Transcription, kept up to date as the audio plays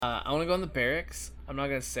I want to go in the barracks. I'm not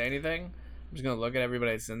gonna say anything. I'm just gonna look at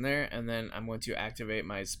everybody that's in there, and then I'm going to activate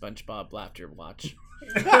my SpongeBob laughter watch.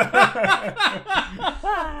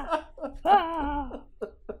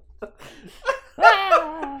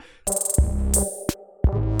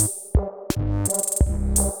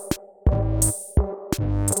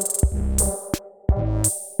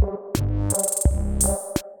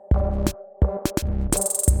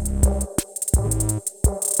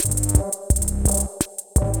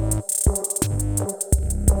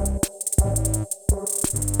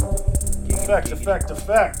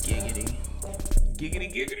 Effect. Giggity.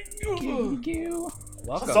 Giggity.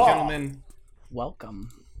 Welcome, Huzzah. Gentlemen, welcome.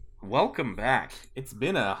 welcome back. It's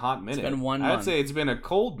been a hot minute. It's been 1 I'd month. say it's been a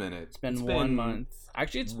cold minute. It's been 1 month.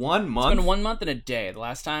 Actually, it's 1 It's month. been 1 month and a day. The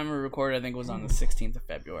last time we recorded, I think, was on the 16th of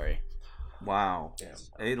February. Wow.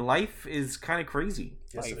 Life is kind of crazy.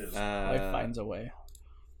 Yes, it is. Life finds a way.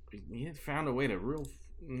 You found a way to real.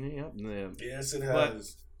 Yep. Yes, it But-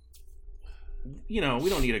 has. We don't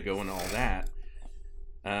need to go into all that.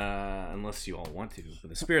 Unless you all want to.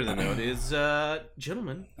 But the spirit of the note is,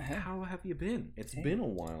 gentlemen, how have you been? It's been a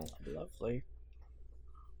while. Lovely.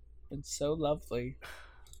 It's so lovely.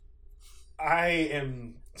 I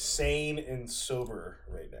am sane and sober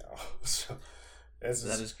right now. So That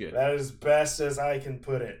is good. That is best as I can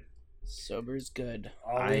put it. Sober's good.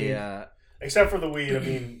 Except for the weed, I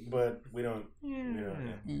mean, but we don't.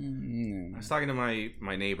 Mm. I was talking to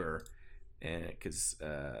my neighbor, and because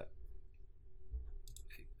I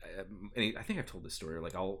think I've told this story.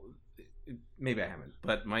 Like maybe I haven't,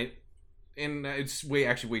 but it's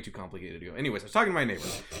way too complicated to go. Anyways, I was talking to my neighbor.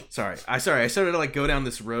 Sorry. I started to like go down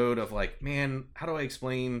this road of like, man, how do I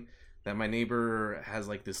explain that my neighbor has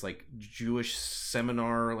like this like Jewish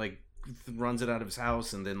seminar, like runs it out of his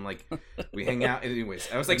house, and then like we hang out. Anyways,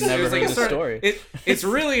 I was like, Never it was like heard the story. It's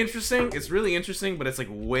really interesting. It's really interesting, but it's like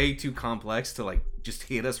way too complex to like just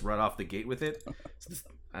hit us right off the gate with it.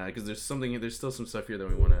 Because there's still some stuff here that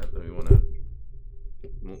we want to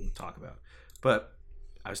talk about. But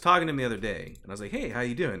I was talking to him the other day, and I was like, "Hey, how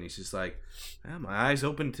you doing?" He's just like, "My eyes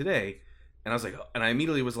opened today," and I was like, and I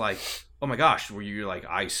immediately was like, "Oh my gosh, were your like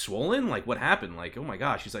eyes swollen? Like what happened? Like oh my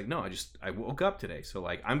gosh." He's like, "No, I woke up today, so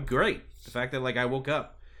like I'm great. The fact that like I woke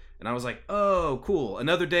up," and I was like, "Oh, cool,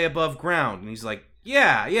 another day above ground." And he's like,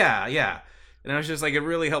 "Yeah." And I was just like, it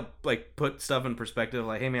really helped like put stuff in perspective.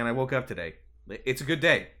 Like, hey man, I woke up today. It's a good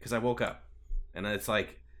day because I woke up, and it's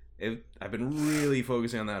like I've been really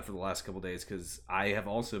focusing on that for the last couple days because I have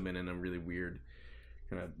also been in a really weird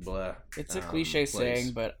kind of blah. It's a cliche place.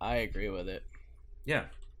 saying, but I agree with it. Yeah.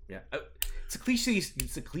 It's a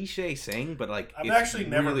cliche saying, but like I've it's actually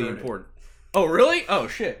never really heard it. important. Oh really? Oh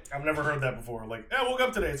shit. I've never heard that before. Like, I woke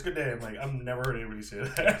up today. It's a good day. I'm like, I've never heard anybody say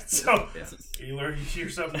that. So Yeah. you hear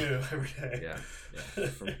something new every day. Yeah.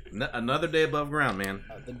 Another day above ground, man.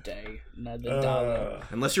 Another day, another dollar.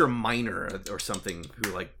 Unless you're a miner or something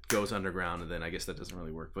who like goes underground, and then I guess that doesn't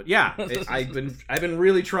really work. But yeah, I've been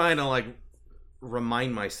really trying to like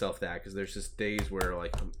remind myself that because there's just days where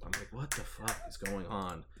like I'm like, what the fuck is going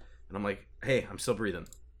on? And I'm like, hey, I'm still breathing.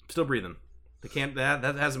 They can't that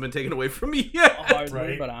hasn't been taken away from me yet. Hardly,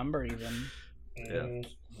 Right. but I'm breathing. Mm-hmm.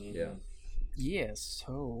 Yeah. Yes.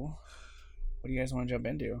 So, what do you guys want to jump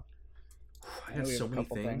into? I know have we so a many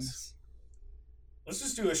couple things. Let's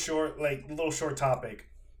just do a little short topic.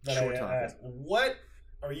 Short topic. Asked.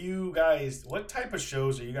 What type of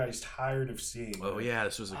shows are you guys tired of seeing? Oh yeah,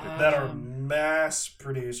 this was a good. That are mass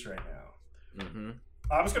produced right now. Mm-hmm.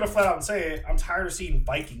 I'm just gonna flat out and say it. I'm tired of seeing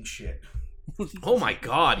Viking shit. Oh my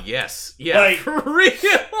god, yes, yeah, Like- for real.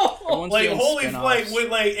 Once Like again, holy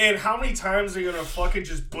spin-offs. and how many times are you gonna fucking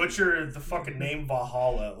just butcher the fucking name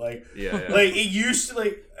Valhalla? Like Yeah. like it used to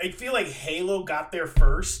like I feel like Halo got there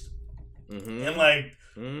first, Mm-hmm. and like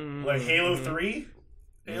Mm-hmm. Halo 3,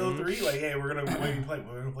 Halo Mhm. 3, like hey we're gonna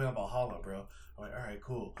play on Valhalla, bro. I'm like all right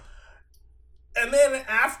cool. And then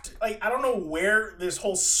after like I don't know where this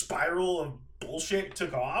whole spiral of bullshit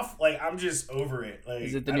took off. Like I'm just over it. Like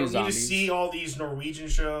Is it the I new don't need to zombies? see all these Norwegian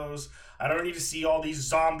shows. I don't need to see all these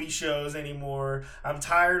zombie shows anymore. I'm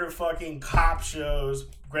tired of fucking cop shows.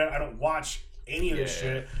 Granted, I don't watch any of this Yeah.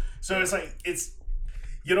 shit. So it's like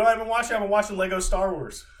you know what I've been watching? I've been watching Lego Star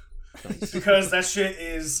Wars. Because that shit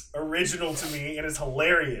is original to me and it's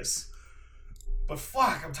hilarious. But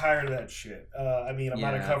fuck, I'm tired of that shit. I mean, I'm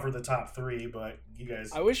not gonna Yeah. cover the top 3, but you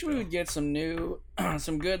guys. I wish we would get some new,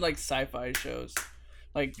 some good like sci-fi shows,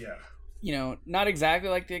 like Yeah. Not exactly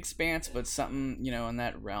like The Expanse, but something in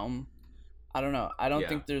that realm. I don't know. I don't Yeah.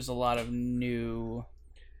 think there's a lot of new,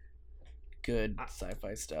 good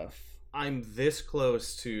sci-fi stuff. I'm this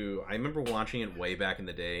close to. I remember watching it way back in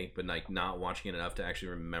the day, but like not watching it enough to actually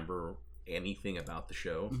remember anything about the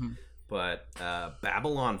show. Mm-hmm. But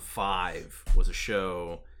Babylon 5 was a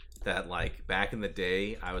show that, like, back in the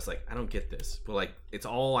day, I was like, I don't get this. But like, it's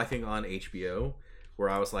all I think on HBO, where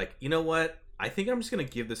I was like, you know what? I think I'm just gonna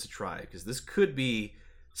give this a try because this could be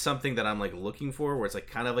something that I'm like looking for, where it's like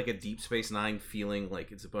kind of like a Deep Space Nine feeling,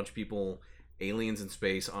 like it's a bunch of people, aliens in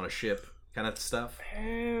space on a ship, kind of stuff.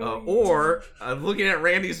 Or looking at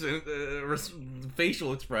Randy's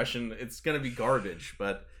facial expression, it's gonna be garbage.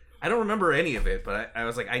 But I don't remember any of it. But I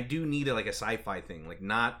was like, I do need a sci-fi thing, like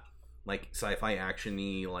not like sci-fi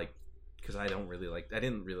action-y, like because I didn't really like the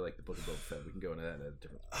Book of Boba Fett. We can go into that in a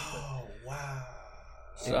different. Oh wow!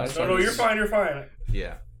 So No, you're fine. You're fine.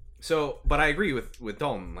 Yeah. So, but I agree with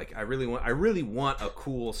Dalton. Like, I really want a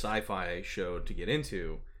cool sci-fi show to get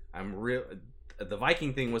into. The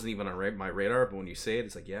Viking thing wasn't even on my radar, but when you say it,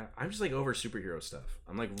 it's like, yeah, I'm just like over superhero stuff.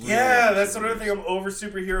 I'm like, really yeah, that's another thing. I'm over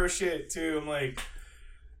superhero shit too. I'm like,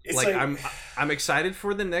 it's like I'm excited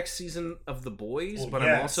for the next season of The Boys, well, but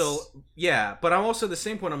yes. I'm also at the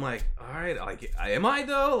same point. I'm like, all right, like, am I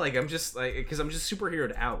though? Like, I'm just like, because I'm just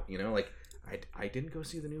superheroed out, you know, like. I didn't go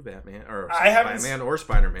see the new Batman or Batman or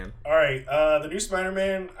Spider-Man. All right, the new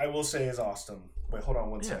Spider-Man I will say is awesome. Wait, hold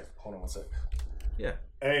on one sec. Yeah.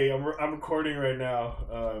 Hey, I'm recording right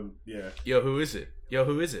now. Yeah. Yo, who is it?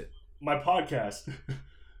 My podcast.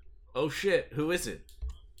 Oh shit, who is it?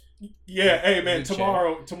 Yeah. Hey man, Is it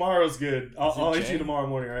tomorrow's good. I'll hit Jay? you tomorrow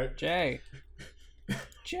morning, right? Jay.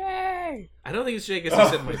 I don't think it's Jay because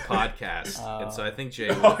he said my podcast, and so I think Jay.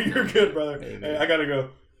 Oh, you're good, brother. Maybe. Hey, I gotta go.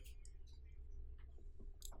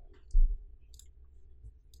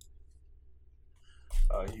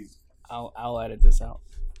 I'll edit this out.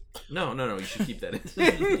 No, you should keep that in.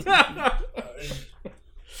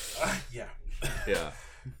 Yeah. Yeah.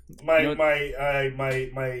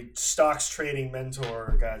 My stocks trading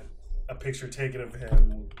mentor got a picture taken of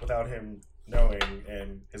him without him knowing,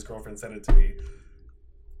 and his girlfriend sent it to me.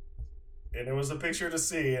 And it was a picture to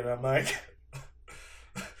see, and I'm like,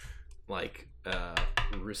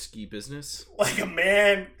 risky business. like a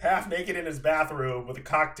man half naked in his bathrobe with a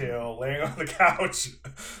cocktail laying on the couch.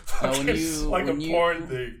 Like a porn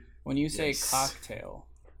thing. When you say Yes. cocktail,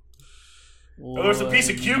 Well, there's a piece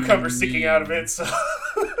of cucumber sticking out of it, so.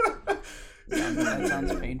 That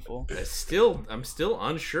sounds painful. I'm still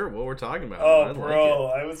unsure what we're talking about. Oh, I bro,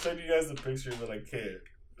 like I would send you guys the picture, but I can't. it.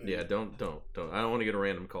 Yeah, don't. I don't want to get a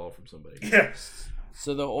random call from somebody. Yeah.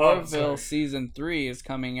 So the sorry. Orville season 3 is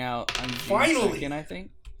coming out on June Finally! 2nd, I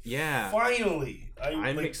think. Yeah, Finally.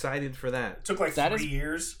 I'm like, excited for that. It took like That 3 is-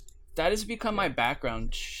 years. That has become my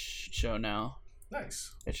background show now.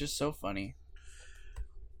 Nice. It's just so funny.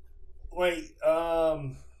 Like,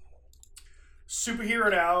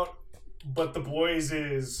 superheroed out, but The Boys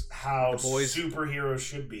is how The Boys- superheroes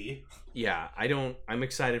should be. Yeah, I'm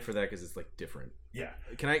excited for that because it's like different. Yeah.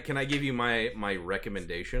 Can I give you my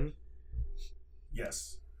recommendation?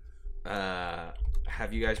 Yes.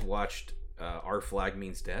 Have you guys watched Our Flag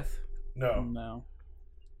Means Death? No. No.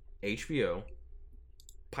 HBO,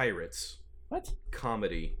 Pirates, What?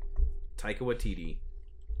 comedy, Taika Waititi.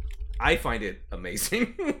 I find it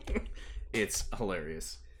amazing. It's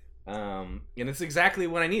hilarious. And it's exactly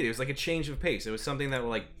what I needed. It was like a change of pace. It was something that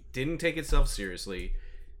like didn't take itself seriously,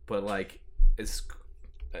 but like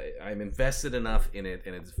I'm invested enough in it,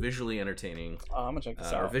 and it's visually entertaining. Oh, I'm gonna check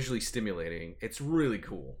this Or out. visually stimulating. It's really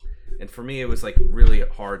cool. And for me, it was like really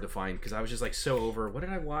hard to find because I was just like so over. What did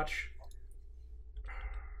I watch?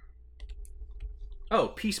 Oh,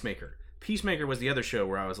 Peacemaker. Peacemaker was the other show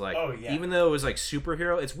where I was like, Oh, yeah. even though it was like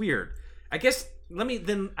superhero, it's weird. I guess now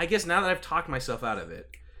that I've talked myself out of it,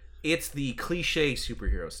 it's the cliche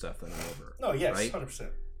superhero stuff that I'm over. No, yes, Right? 100%.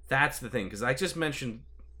 That's the thing, because I just mentioned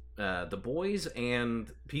The Boys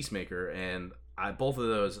and Peacemaker, and both of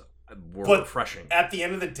those were But refreshing. At the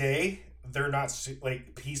end of the day, they're not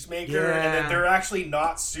like Peacemaker, Yeah. and then they're actually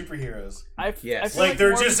not superheroes. Yes. I feel Like,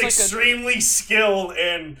 they're more just like extremely skilled,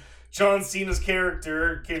 and John Cena's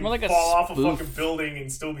character can more like a fall off a spoof. fucking building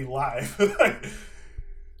and still be live.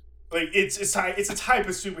 like it's a type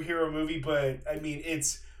of superhero movie, but I mean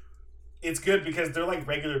it's good because they're like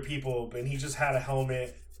regular people, and he just had a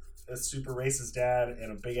helmet, a super racist dad,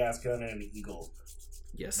 and a big ass gun and an eagle.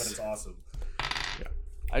 Yes. But it's awesome.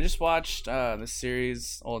 I just watched the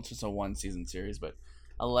series. Oh, it's just a 1-season series, but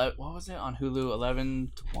what was it on Hulu?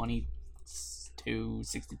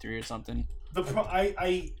 11/22/63 or something.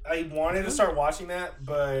 I wanted to start watching that,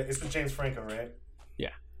 but it's with James Franco, right?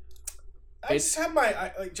 Yeah. I just have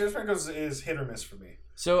like James Franco is hit or miss for me.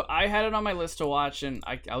 So I had it on my list to watch, and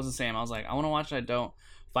I was the same. I was like, I want to watch it, I don't.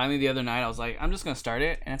 finally the other night I was like, I'm just gonna start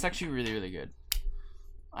it, and it's actually really, really good.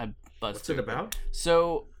 I buzzed What's it about?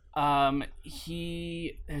 So,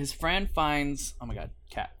 his friend finds. Oh my god,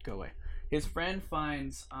 cat, go away. His friend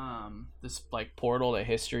finds this like portal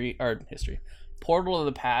to portal to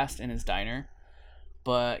the past in his diner.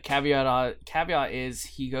 But caveat is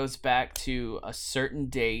he goes back to a certain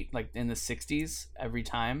date, like in the 60s every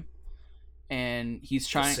time, and he's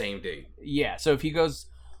trying The same date. Yeah, so if he goes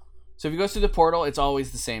through the portal, it's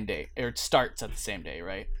always the same day, or it starts at the same day,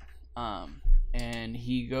 right? And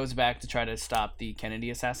he goes back to try to stop the Kennedy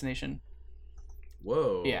assassination.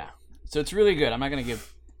 Whoa. Yeah, so it's really good. I'm not gonna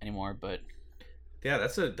give any more, but Yeah,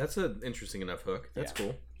 that's a interesting enough hook. That's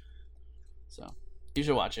cool. so you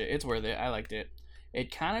should watch it. It's worth it. I liked it. It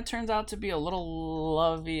kind of turns out to be a little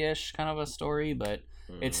lovey-ish kind of a story, but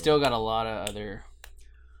it's still got a lot of other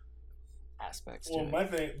aspects to it.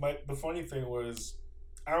 The funny thing was,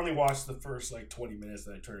 I only watched the first like 20 minutes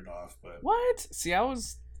and I turned it off. But What? See, I know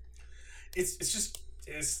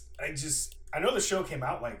the show came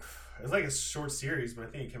out like it was like a short series, but I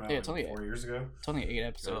think it came out it's only 4 years ago. It's only 8 Oh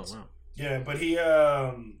episodes. wow. Yeah, but he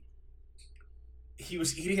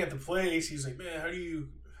was eating at the place. He's like, man, how do you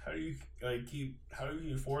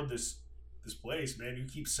afford this place, man? You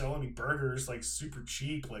keep selling me burgers like super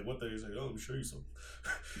cheap. Like what? He's like, oh, let me show you something.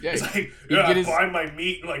 Yeah, He's like, I'm buying my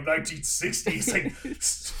meat in like 1960s, like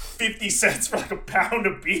 50 cents for like a pound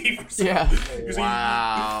of beef. Or something. Yeah. He's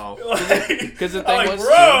Wow. Because the thing I'm like, was,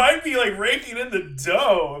 bro, I'd be like raking in the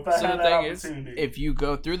dough if I so had the that thing is, opportunity. if you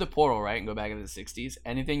go through the portal, right, and go back into the 60s,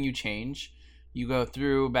 anything you change, you go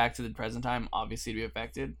through back to the present time, obviously to be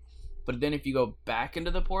affected. But then if you go back into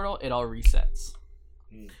the portal, it all resets.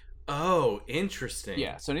 Oh, interesting.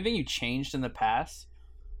 Yeah, so anything you changed in the past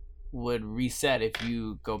would reset if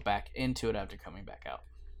you go back into it after coming back out.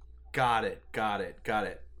 Got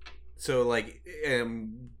it. So like,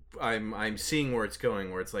 I'm seeing where it's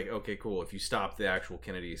going. Where it's like, okay, cool. If you stop the actual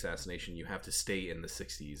Kennedy assassination, you have to stay in the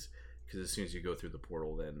 60s because as soon as you go through the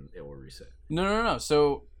portal, then it will reset. No.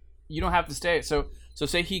 So you don't have to stay. So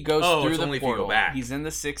say he goes through it's the only if you go portal. back. He's in the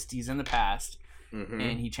 60s in the past, Mm-hmm.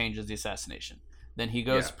 and he changes the assassination. Then he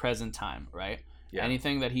goes Yeah. present time, right? Yeah.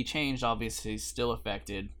 Anything that he changed, obviously, is still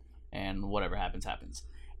affected, and whatever happens.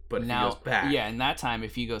 But if now, he goes back, yeah, in that time,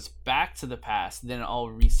 if he goes back to the past, then it all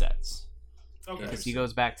resets. Okay, Because he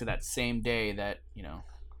goes back to that same day that,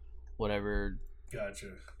 whatever, gotcha.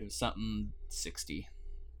 it was something 60.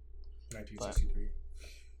 1963.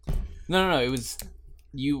 No, it was,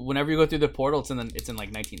 whenever you go through the portal, it's in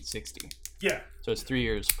like 1960. Yeah. So it's 3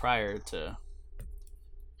 years prior to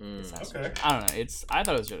Okay. I don't know. I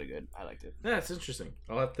thought it was really good. I liked it. Yeah, it's interesting.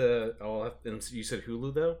 I'll have to. And you said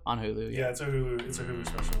Hulu though? On Hulu, Yeah, it's a Hulu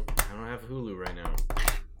special. I don't have Hulu right now.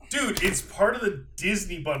 Dude, it's part of the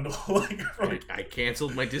Disney bundle. I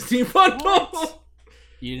canceled my Disney bundle.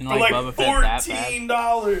 You didn't for like like Boba Fett that bad?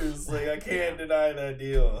 $14. Like I can't deny that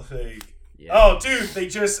deal. Like, Yeah. oh, dude,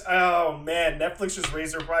 Netflix just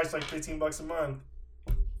raised their price like $15 a month.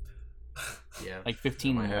 Yeah. Like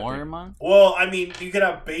 15 I might have more to. a month? Well, I mean, you could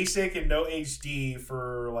have basic and no HD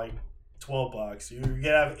for like $12. You could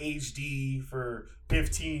have HD for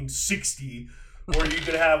 $15.60, or you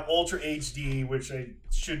could have Ultra HD, which I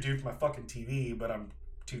should do for my fucking TV, but I'm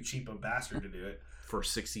too cheap a bastard to do it. For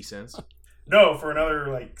 60 cents. No, for another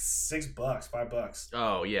like $6, $5.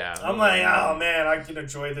 Oh yeah. I'm like, oh man, I can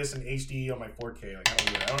enjoy this in HD on my 4K.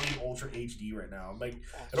 Like, I don't need Ultra HD right now. I'm like,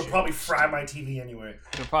 it'll probably fry my TV anyway.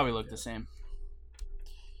 It'll probably look the same.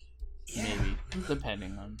 Maybe.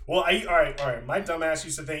 Depending on. Well, all right. My dumbass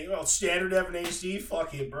used to think, well, standard F and HD,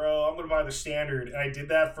 fuck it, bro. I'm gonna buy the standard, and I did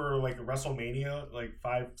that for like WrestleMania, like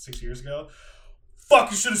 5-6 years ago.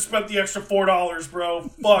 Fuck, you should have spent the extra $4, bro.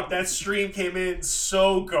 Fuck, that stream came in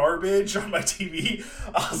so garbage on my TV.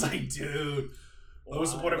 I was like, dude, it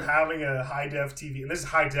was what of having a high def TV, and this is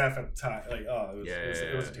high def at the time. Like, oh,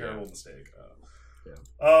 it was a terrible mistake.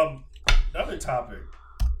 Another topic.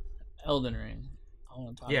 Elden Ring. I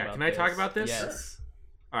want to talk Yeah, about can I talk about this? Yes.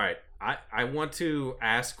 All right. I want to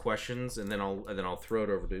ask questions and then I'll throw it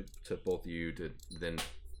over to both of you to then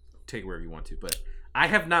take wherever you want to. But I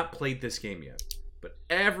have not played this game yet. But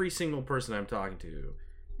every single person I'm talking to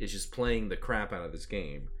is just playing the crap out of this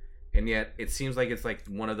game. And yet it seems like it's like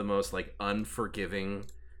one of the most like unforgiving,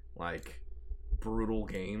 like brutal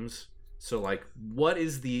games. So like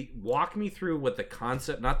walk me through what the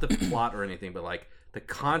concept, not the plot or anything, but like the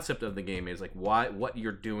concept of the game is, like what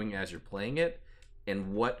you're doing as you're playing it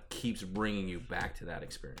and what keeps bringing you back to that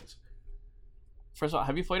experience. First of all,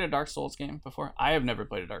 have you played a Dark Souls game before? I have never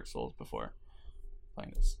played a Dark Souls before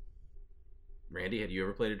playing this. Randy, had you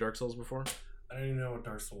ever played a Dark Souls before? I don't even know what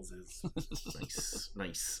Dark Souls is.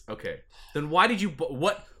 Nice. Okay. Then why did you?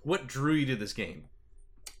 What drew you to this game?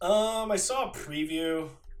 I saw a preview.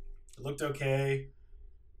 It looked okay.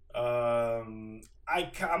 I'm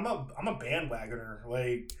a bandwagoner.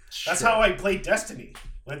 Like that's how I played Destiny.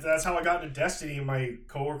 Like that's how I got into Destiny. My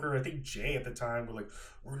coworker, I think Jay at the time, were like,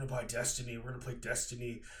 "We're gonna buy Destiny. We're gonna play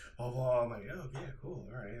Destiny." Blah blah. I'm like, "Oh yeah, cool.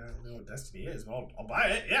 All right. I don't know what Destiny is. Well, I'll buy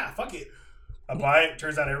it. Yeah, fuck it." I buy it.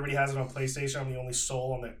 Turns out everybody has it on PlayStation. I'm the only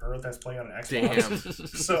soul on the earth that's playing on an Xbox. Damn.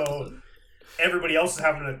 So everybody else is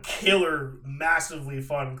having a killer, massively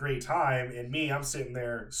fun, great time, and me, I'm sitting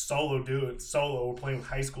there solo playing with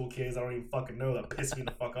high school kids. I don't even fucking know. That pissed me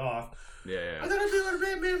the fuck off. Yeah. I gotta do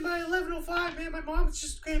it, man. By 11:05, man. My mom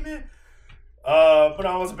just came in. But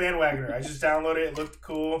I was a bandwagoner. I just downloaded it. It looked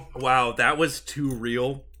cool. Wow, that was too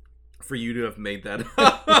real for you to have made that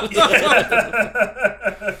up.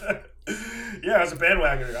 Yeah, I was a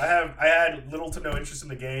bandwagoner. I had little to no interest in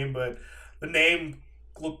the game, but the name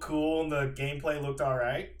looked cool and the gameplay looked all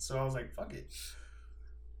right. So I was like, "Fuck it."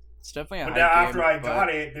 It's definitely a But hype now game, after I but got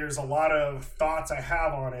it, there's a lot of thoughts I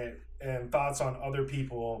have on it and thoughts on other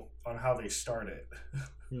people on how they start it.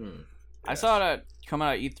 I saw it come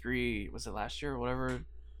out at E3. Was it last year or whatever?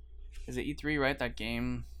 Is it E3, right? That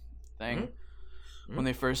game thing. Mm-hmm. When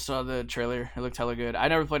they first saw the trailer, it looked hella good. I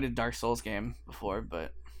never played a Dark Souls game before,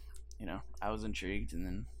 but I was intrigued, and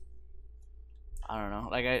then I don't know.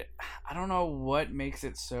 Like I don't know what makes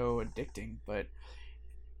it so addicting, but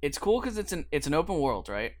it's cool because it's an open world,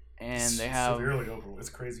 right? And they have severely open. It's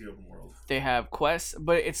crazy open world. They have quests,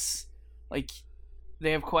 but it's like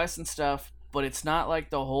they have quests and stuff, but it's not like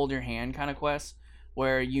the hold your hand kind of quest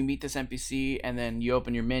where you meet this NPC and then you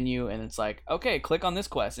open your menu and it's like, okay, click on this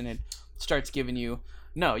quest, and it starts giving you.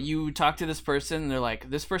 No, you talk to this person and they're like,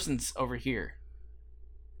 this person's over here,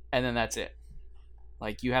 and then that's it.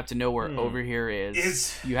 Like you have to know where over here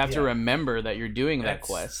is. You have to remember that you're doing that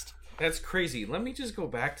quest. That's crazy. Let me just go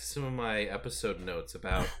back to some of my episode notes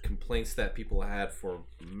about complaints that people had for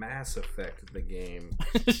Mass Effect, the game.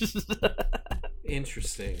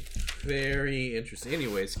 Interesting. Very interesting.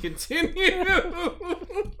 Anyways, continue.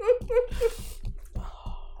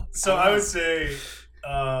 So I would say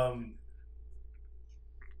I'm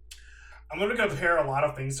going to compare a lot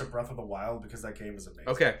of things to Breath of the Wild because that game is amazing.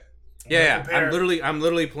 Okay. Yeah. I'm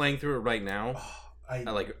literally playing through it right now. I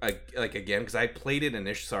like again because I played it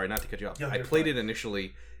initially. Sorry, not to cut you off. Yeah, I played it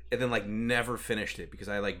initially and then like never finished it because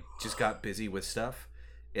I like just got busy with stuff.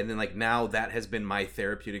 And then like now that has been my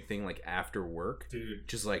therapeutic thing like after work. Dude.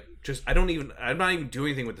 I'm not even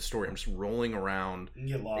doing anything with the story. I'm just rolling around,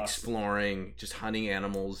 get lost. exploring, just hunting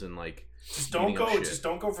animals and like Just don't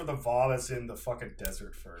go for the VA that's in the fucking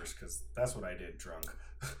desert first, because that's what I did drunk.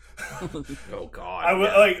 Oh God! I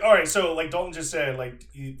would like. All right, so like Dalton just said, like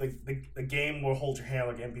the game will hold your hand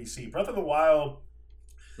like NPC. Breath of the Wild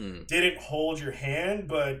didn't hold your hand,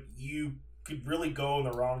 but you could really go in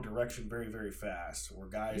the wrong direction very, very fast. Where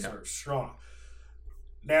guys are strong.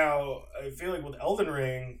 Now I feel like with Elden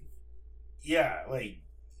Ring, like.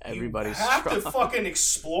 Everybody's you have strong. to fucking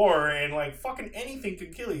explore, and like fucking anything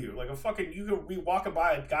can kill you. Like you could be walking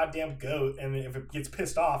by a goddamn goat, and if it gets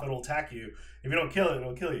pissed off, it'll attack you. If you don't kill it,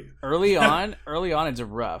 it'll kill you. Early on, it's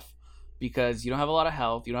rough because you don't have a lot of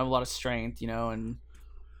health, you don't have a lot of strength, and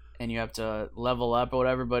you have to level up or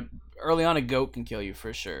whatever. But early on, a goat can kill you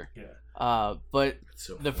for sure. Yeah. But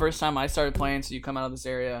the first time I started playing, so you come out of this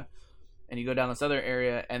area, and you go down this other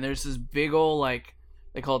area, and there's this big old like.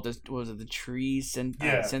 They call it this. What was it? The tree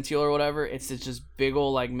Sentinel or whatever. It's just big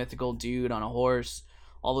old like mythical dude on a horse,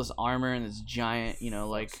 all this armor and this giant,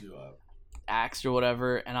 axe or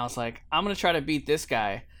whatever. And I was like, I'm gonna try to beat this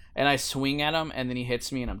guy. And I swing at him, and then he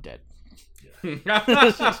hits me, and I'm dead.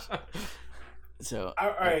 Yeah. So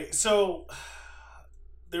all right. So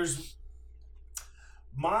there's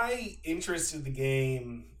my interest in the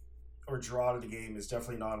game or draw to the game is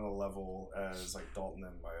definitely not on a level as like Dalton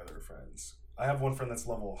and my other friends. I have one friend that's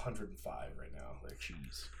level 105 right now. Like,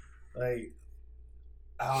 jeez. Like,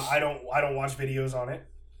 I don't watch videos on it.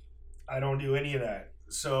 I don't do any of that.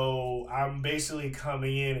 So I'm basically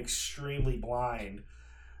coming in extremely blind.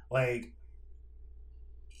 Like,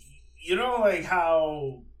 like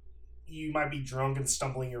how you might be drunk and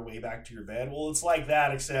stumbling your way back to your bed. Well, it's like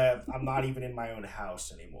that, except I'm not even in my own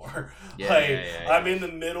house anymore. I'm in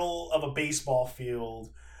the middle of a baseball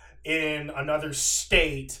field in another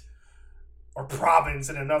state or province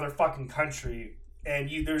in another fucking country,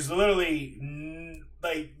 and there's literally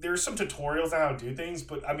there's some tutorials on how to do things,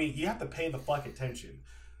 but I mean you have to pay the fuck attention.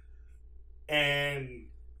 And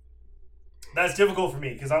That's difficult for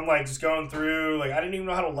me because I'm like just going through. Like I didn't even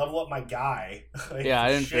know how to level up my guy. Like, Yeah, I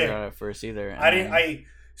didn't shit. figure it out at first either. And I didn't. then-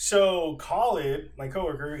 So Khalid, my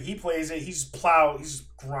coworker, he plays it. He's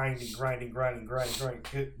grinding.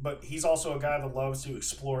 But he's also a guy that loves to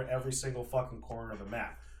explore every single fucking corner of the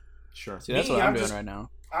map. Sure. See, that's Me, what I'm I'm doing just- right now.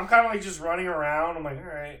 I'm kind of like just running around. I'm like, all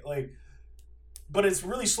right, like, but it's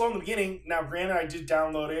really slow in the beginning. Now, granted, I did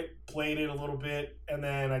download it, played it a little bit, and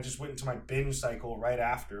then I just went into my binge cycle right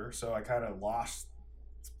after. So I kind of lost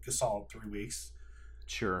a solid 3 weeks.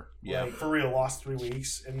 Sure. Yeah. Like, for real, lost 3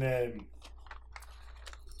 weeks. And then,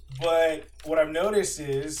 but what I've noticed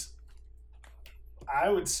is, I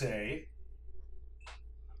would say,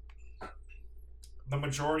 the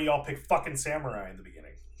majority all pick fucking Samurai in the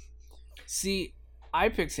beginning. See, I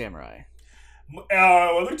picked Samurai,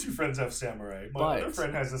 Other two friends have Samurai. My But- other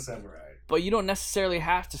friend has a Samurai. but you don't necessarily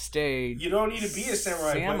have to stay. You don't need to be a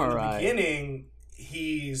Samurai, but in Samurai. the beginning,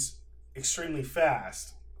 he's extremely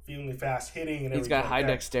fast. Extremely fast hitting and He's got everything high like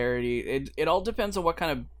that. dexterity. It all depends on what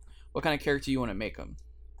kind of character you want to make him.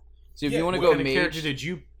 So if Yeah, you want to What go kind of character mage, did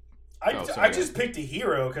you? I, Oh, I sorry, just picked a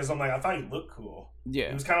hero because I'm like, I thought he looked cool. He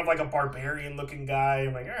yeah, was kind of like a barbarian looking guy.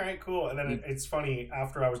 I'm like, all right, cool. And then Mm. it's funny,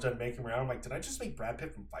 after I was done making around, I'm like, did I just make Brad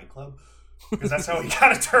Pitt from Fight Club? Because that's how he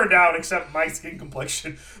kind of turned out, except my skin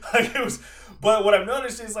complexion. Like it was, but what I've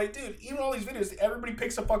noticed is like, dude, even all these videos, everybody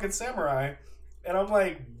picks a fucking samurai, and I'm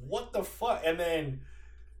like, what the fuck? And then,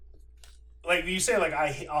 like you say, like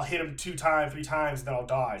I'll hit him 2 times, 3 times, then I'll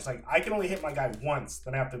dodge. Like I can only hit my guy once,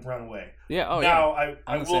 then I have to run away. yeah. Oh Now yeah.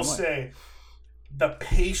 I I'm the will same way. say, the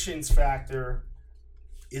patience factor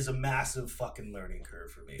is a massive fucking learning curve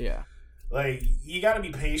for me. Yeah. Like, you gotta be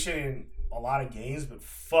patient in a lot of games, but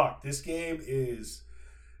fuck, this game is...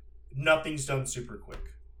 Nothing's done super quick.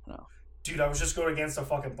 No. Dude, I was just going against a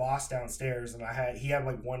fucking boss downstairs, and he had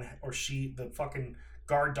like one, or she, the fucking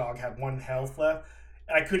guard dog had 1 health left,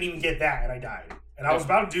 and I couldn't even get that, and I died. And I was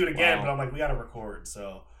about to do it again, Wow. but I'm like, we gotta record,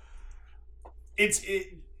 so...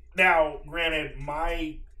 Now, granted,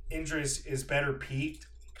 my interest is better peaked,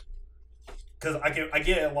 because I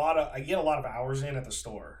get a lot of hours in at the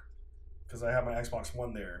store. Because I have my Xbox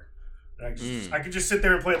One there. And I could just sit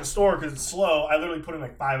there and play at the store because it's slow. I literally put in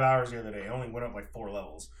like 5 hours the other day. I only went up like 4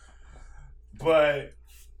 levels. But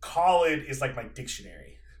Khalid is like my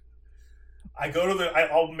dictionary.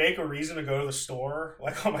 I'll make a reason to go to the store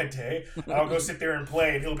like on my day. And I'll go sit there and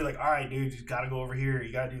play, and he'll be like, all right, dude, you gotta go over here.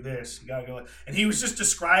 You gotta do this. You gotta go. And he was just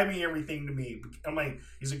describing everything to me. I'm like,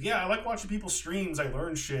 he's like, yeah, I like watching people's streams. I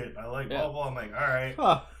learn shit. I like blah, blah. I'm like, all right.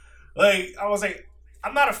 Huh. Like, I was like,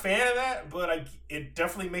 I'm not a fan of that, but it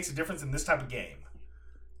definitely makes a difference in this type of game.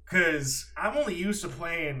 Because I'm only used to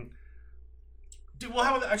playing... Dude,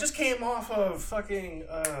 well, I just came off of fucking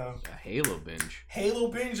A Halo binge. Halo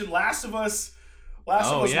binge and Last of Us 1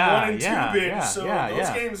 and 2 binge. Those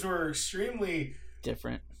games were extremely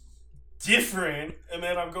Different. different. And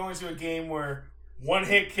then I'm going to a game where 1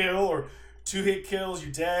 hit kill or 2 hit kills,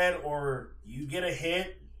 you're dead, or you get a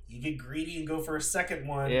hit, you get greedy and go for a second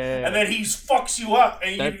one, Yeah. and then he fucks you up,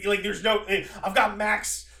 and you, like, there's no. I've got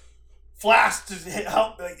max flash to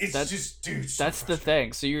help. Like, it's just, dude. So That's the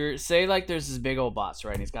thing. So you're say like there's this big old boss,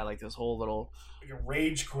 right? And he's got like this whole little like a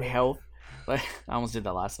rage quit. health. Like I almost did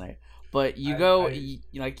that last night. But you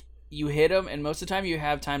you hit him, and most of the time you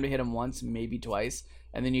have time to hit him once, maybe twice,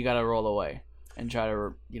 and then you gotta roll away and try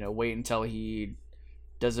to wait until he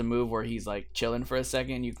does a move where he's like chilling for a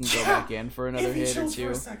second. You can go back in for another If he hit or chills for two.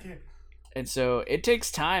 a second. And so it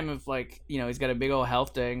takes time of like, he's got a big old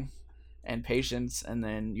health thing and patience, and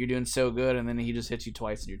then you're doing so good, and then he just hits you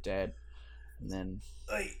twice and you're dead. And then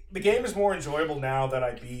Like, the game is more enjoyable now that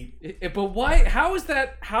I beat. But why? How is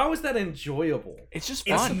that enjoyable? it's just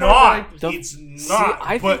It's fun. not. The- It's See, not.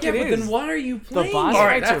 I but think it But is. then why are you The playing? boss All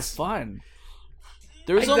right, fights are that's- fun.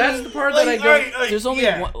 There's that's only the part that I don't. there's only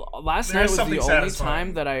yeah. one, last There's night was the something only satisfying.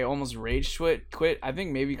 time that I almost rage quit. I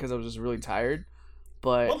think maybe because I was just really tired,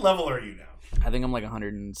 but What level are you now? I think I'm like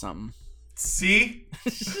 100 and something. See?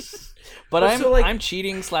 But Well, so, like- I'm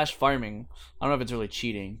cheating / farming. I don't know if it's really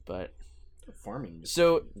cheating, but Farming.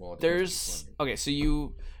 so Well, it depends there's on okay.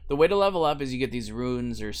 So the way to level up is you get these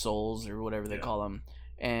runes or souls or whatever they Yeah. call them,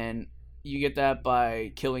 and you get that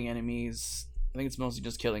by killing enemies. I think it's mostly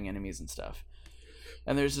just killing enemies and stuff.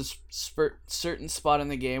 And there's this certain spot in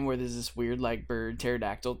the game where there's this weird like bird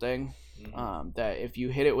pterodactyl thing. That if you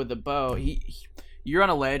hit it with a bow, you're on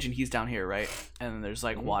a ledge and he's down here, right? And then there's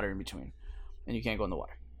like water in between, and you can't go in the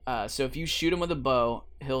water. So if you shoot him with a bow,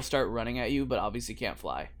 he'll start running at you, but obviously can't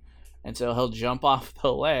fly, and so he'll jump off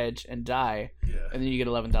the ledge and die, Yeah. and then you get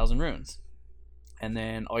 11,000 runes, and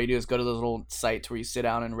then all you do is go to those little sites where you sit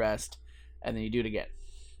down and rest, and then you do it again.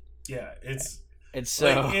 yeah, it's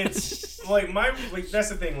so like it's like my like that's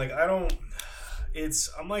the thing. Like I don't.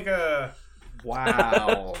 I'm like a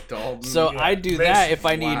Wow, Dalton. so Yeah, I do that if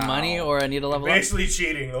I need wow. money or I need to level up. basically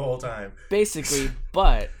cheating the whole time. Basically,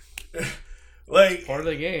 but Like part of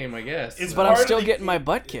the game, I guess. It's but I'm part of still the- getting my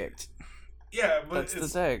butt kicked. yeah, but That's the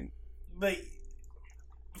it's thing. like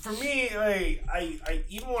for me, like I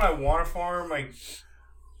even when I want to farm, like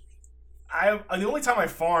the only time I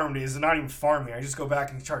farmed is not even farming. I just go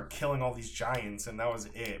back and start killing all these giants, and that was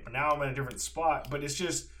it. But now I'm in a different spot. But it's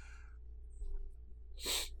just.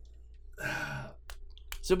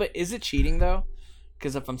 So, but is it cheating though?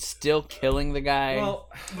 Because if I'm still killing the guy, well,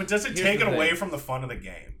 But does it Here's take the it away thing. from the fun of the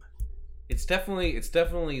game? it's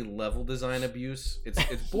definitely level design abuse. It's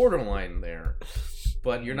borderline there,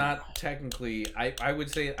 but you're not technically. I would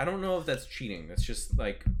say I don't know if that's cheating. That's just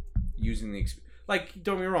like using the like.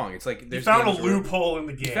 Don't get me wrong. It's like You there's found a games where loophole in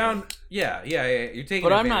the game. You found yeah. You're taking.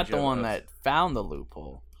 but I'm not advantage the of one us. that found the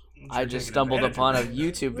loophole. I You're just taking stumbled advantage upon a of it.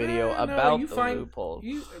 YouTube video No, about you the find- loophole.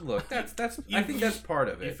 You look. That's. You- I think that's part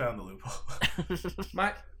of You it. found the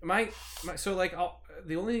loophole. My so like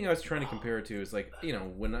the only thing I was trying to compare it to is like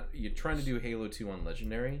when you're trying to do Halo 2 on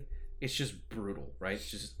Legendary, it's just brutal, right? It's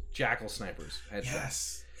just jackal snipers. Headshots.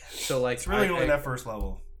 Yes. So like It's really only I- that first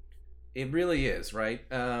level. It really is, right?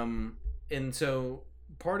 And so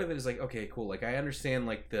part of it is like, okay, cool. Like I understand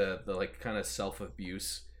like the like kind of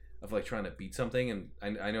self-abuse of like trying to beat something, and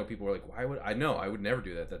I know people are like, why would I would never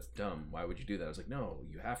do that. That's dumb. Why would you do that? I was like, no,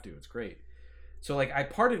 you have to. It's great. So like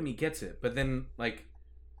part of me gets it, but then like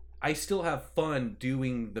I still have fun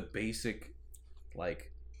doing the basic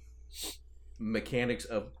like mechanics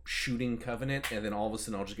of shooting Covenant, and then all of a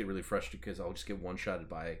sudden I'll just get really frustrated because I'll just get one-shotted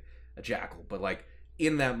by a jackal. But like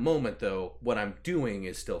in that moment though, what I'm doing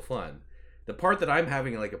is still fun. The part that I'm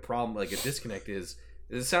having like a problem, like a disconnect is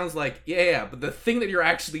it sounds like yeah, but the thing that you're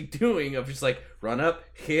actually doing of just like run up,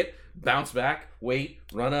 hit, bounce back, wait,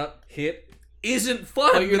 run up, hit isn't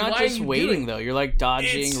fun. But you're Then not why are just you waiting doing- though. You're like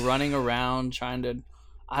dodging, It's- running around, trying to.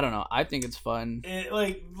 I don't know. I think it's fun.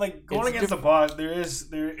 Like going It's against the boss,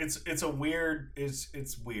 it's a weird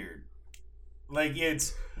it's weird. Like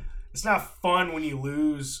it's not fun when you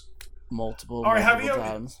lose. Multiple All right, have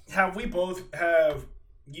times.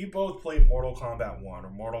 You both played Mortal Kombat 1 or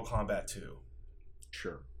Mortal Kombat 2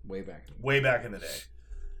 Sure, way back. way back in the day.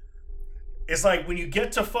 It's like when you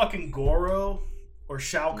get to fucking Goro or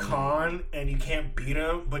Shao Kahn and you can't beat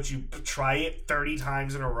him, but you try it 30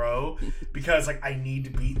 times in a row because like I need to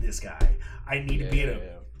beat this guy. I need to beat him.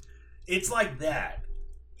 It's like that.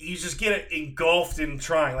 You just get engulfed in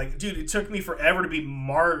trying. Like, dude, it took me forever to beat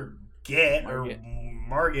Margit.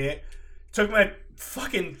 It took me like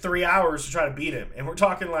fucking 3 hours to try to beat him. And we're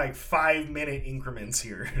talking like 5-minute increments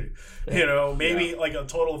here. You know, maybe like a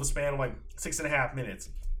total of a span of like 6.5 minutes.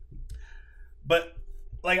 But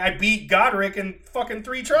like I beat Godric in fucking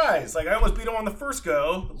 3 tries. Like I almost beat him on the first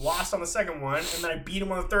go, lost on the second one, and then I beat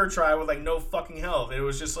him on the third try with like no fucking health. It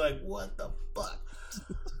was just like, what the fuck?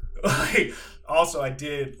 Like, also,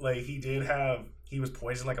 he was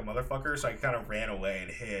poisoned like a motherfucker, so I kind of ran away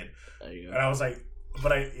and hid. There you And go. I was like,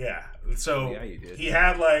 so Yeah, you did. he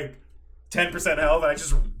had like 10% health, and I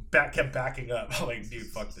just kept backing up. I'm like, dude,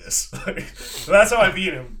 fuck this. So that's how I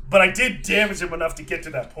beat him. But I did damage him enough to get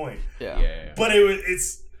to that point. Yeah. Yeah. But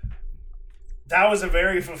that was a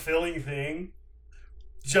very fulfilling thing.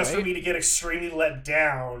 Just for Right. me to get extremely let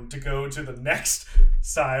down to go to the next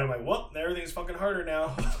side. I'm like, well, everything's fucking harder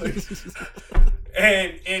now.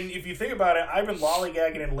 and if you think about it, I've been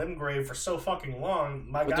lollygagging in Limgrave for so fucking long.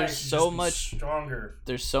 My But guy there's should so just be much- stronger.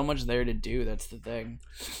 There's so much there to do. That's the thing.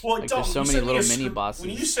 Well, Like, don't, there's so you many sent me little a mini scre- bosses.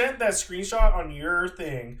 When you sent that screenshot on your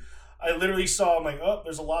thing, I literally saw, I'm like, oh,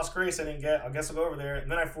 there's a Lost Grace I didn't get. I guess I'll go over there.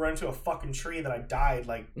 And then I run into a fucking tree that I died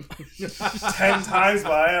like 10 times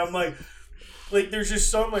by. I'm like, there's just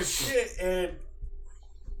so much shit. And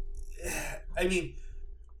I mean,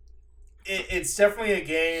 it's definitely a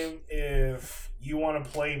game. If you want to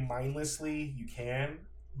play mindlessly, you can.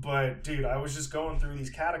 But dude, I was just going through these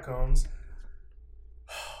catacombs.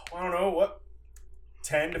 I don't know what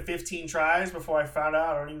 10 to 15 tries before I found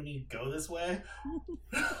out I don't even need to go this way.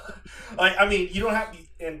 Like, I mean, you don't have,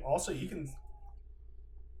 and also you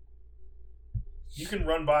can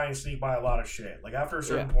run by and sneak by a lot of shit. Like after a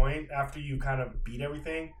certain point, after you kind of beat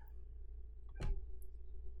everything.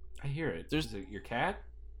 I hear it. Is it your cat?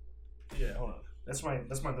 Yeah, hold on. That's my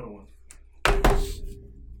little one.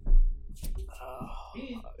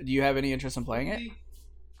 Do you have any interest in playing it?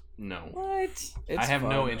 No. What? It's I have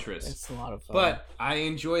no fun. interest. It's a lot of fun. But I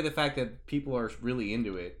enjoy the fact that people are really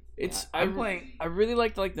into it. it's I'm playing. I really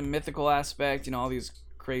like the mythical aspect. You know, all these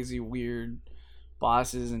crazy weird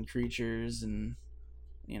bosses and creatures, and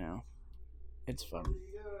it's fun.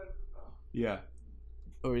 Yeah.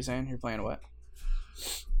 What were you saying? You're playing what?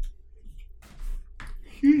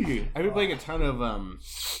 I've been playing a ton of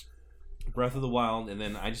Breath of the Wild, and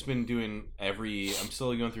then I just been doing I'm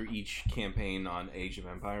slowly going through each campaign on Age of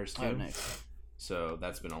Empires too. Oh, nice. So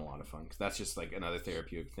that's been a lot of fun, because that's just like another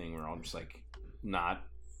therapeutic thing where I'm just like not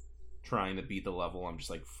trying to beat the level. I'm just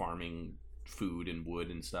like farming food and wood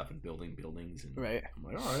and stuff and building buildings. And Right. I'm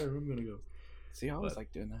like, all right, I'm gonna go. See, I always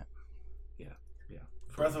like doing that.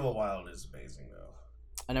 Breath of the Wild is amazing though.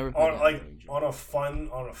 I never played that. On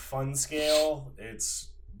a fun scale, it's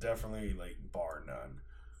definitely like bar none.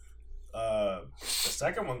 The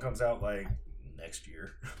second one comes out like next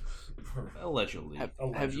year. Allegedly.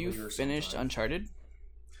 Have you finished Uncharted?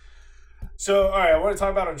 So, all right, I want to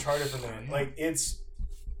talk about Uncharted for a minute. Like, it's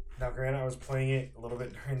now, granted, I was playing it a little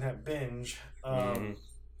bit during that binge.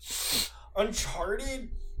 Uncharted,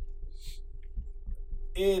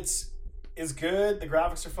 it's good. The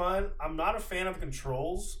graphics are fun. I'm not a fan of the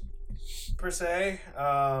controls per se,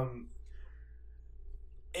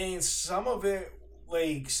 and some of it,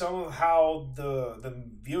 like some of how the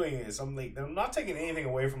viewing is. I'm not taking anything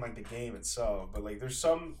away from like the game itself, but like there's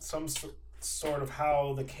some sort of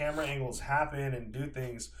how the camera angles happen and do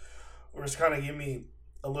things, where it's kind of giving me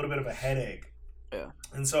a little bit of a headache. Yeah.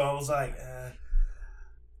 And so I was like,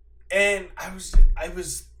 and I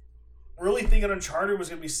was really thinking Uncharted was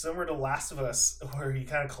gonna be similar to Last of Us, where you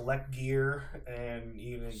kind of collect gear and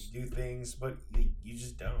you do things, but you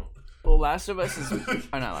just don't. Well, Last of Us is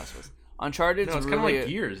not Last of Us. Uncharted. No, it's really kind of like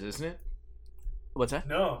Gears, isn't it? What's that?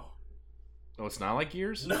 No, Oh, it's not like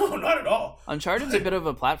Gears? no, not at all. Uncharted's a bit of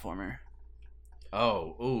a platformer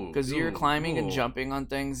Oh, ooh. because you're ooh, climbing and ooh. jumping on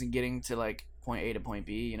things and getting to like point A to point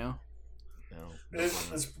B. You know. No.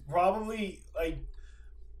 It's probably like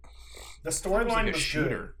the It was storyline like a was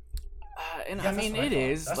shooter. And Yeah, I that's mean, what I it thought.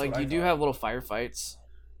 is That's like what I you do thought. have little firefights.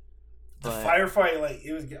 The But firefight, like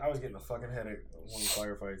I was getting a fucking headache on one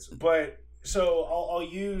of the firefights. But so I'll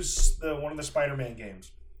use one of the Spider-Man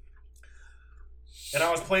games, and I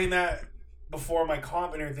was playing that before my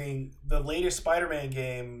comp and everything. The latest Spider-Man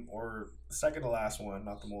game, or the second to last one,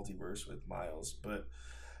 not the multiverse with Miles, but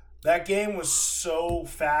that game was so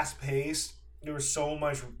fast paced. There was so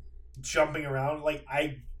much jumping around. Like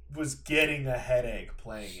I was getting a headache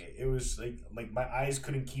playing it. It was like my eyes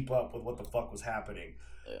couldn't keep up with what the fuck was happening.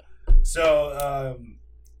 So,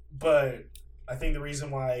 but I think the reason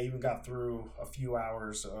why I even got through a few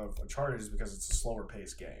hours of Uncharted is because it's a slower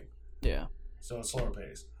paced game. yeah, So it's slower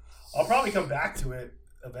paced. I'll probably come back to it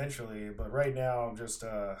eventually, but right now I'm just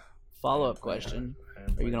follow up question: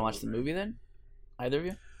 Are you gonna watch the movie then? Either of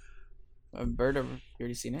you? Bird, have you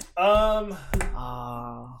already seen it?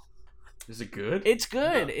 Is it good? It's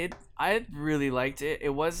good. I really liked it. It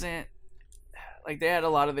wasn't like they had a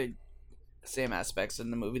lot of the same aspects in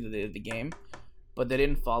the movie that they did the game, but they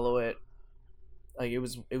didn't follow it. Like it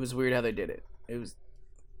was weird how they did it. It was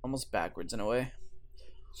almost backwards in a way.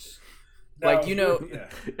 Like yeah.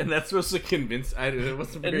 And that's supposed to convince. It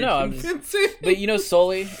wasn't very No, I'm just- convincing. but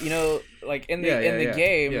Sully, like in the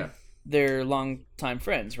game, Yeah. they're longtime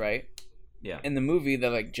friends, right? Yeah. In the movie, they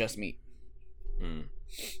like just meet.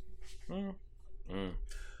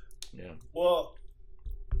 Yeah. Well,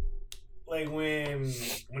 like when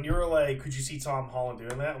you were like, could you see Tom Holland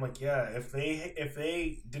doing that? I'm like, yeah. If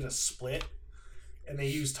they did a split and they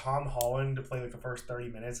used Tom Holland to play like the first 30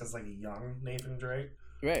 minutes as like a young Nathan Drake,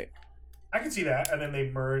 Right. I can see that. And then they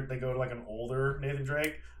go to like an older Nathan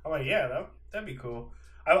Drake. I'm like, yeah, that'd be cool.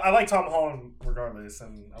 I like Tom Holland regardless,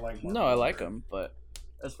 and I like Mark No, I Wahlberg. like him, but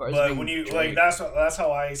as far as But being when you Drake, like, that's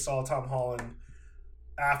how I saw Tom Holland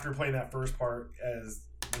after playing that first part as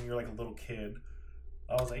when you're like a little kid.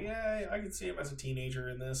 I was like, yeah, I can see him as a teenager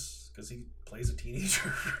in this because he plays a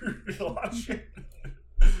teenager in a lot of shit.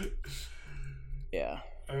 yeah,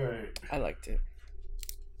 All right, I liked it.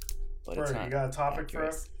 But it's Berg, not you got a topic for accurate.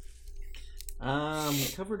 us?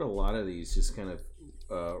 We covered a lot of these just kind of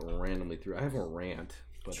randomly through. I have a rant,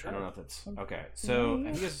 but Sure. I don't know if that's okay. So, are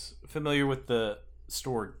you guys familiar with the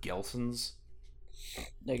store Gelson's?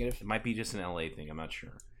 Negative. It might be just an LA thing. I'm not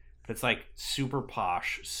sure. But it's like super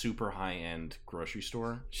posh, super high end grocery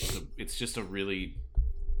store. It's just a really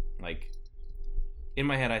like. In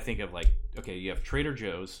my head, I think of like, okay, you have Trader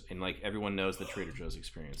Joe's, and like everyone knows the Trader Joe's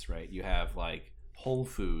experience, right? You have like Whole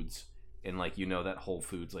Foods, and like that Whole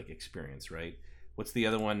Foods like experience, right? What's the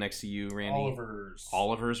other one next to you, Randy?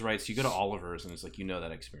 Oliver's, right? So you go to Oliver's, and it's like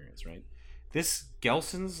that experience, right? This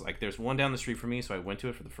Gelson's, like there's one down the street from me, so I went to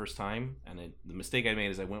it for the first time, and the mistake I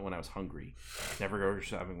made is I went when I was hungry. Never go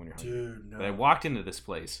shopping when you're hungry. Dude, no. But I walked into this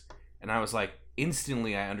place, and I was like,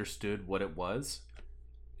 instantly I understood what it was.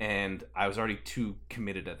 And I was already too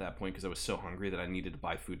committed at that point because I was so hungry that I needed to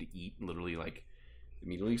buy food to eat literally like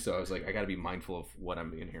immediately. So I was like, I got to be mindful of what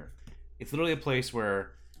I'm in here. It's literally a place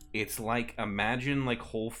where it's like, imagine like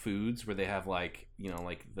Whole Foods where they have like, you know,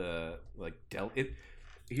 like the like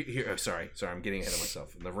sorry, I'm getting ahead of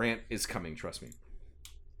myself. The rant is coming, trust me.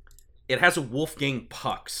 It has a Wolfgang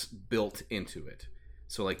Pucks built into it.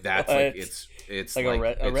 So like that's like it's like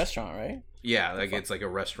a restaurant, right? Yeah, like it's like a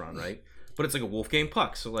restaurant, right? But it's like a Wolfgang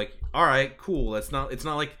Puck. So like, all right, cool. It's not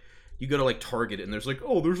like you go to like Target and there's like,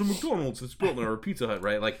 oh, there's a McDonald's that's built there or a Pizza Hut,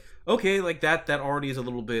 right? Like, okay, like that already is a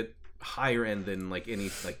little bit higher end than like any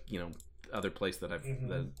like, you know, other place that I've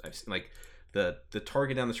seen. Like the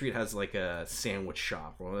Target down the street has like a sandwich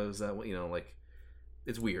shop. Or what is that? You know, like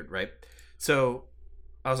it's weird, right? So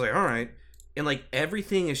I was like, all right, and like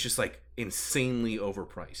everything is just like insanely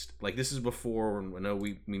overpriced. Like this is before, I know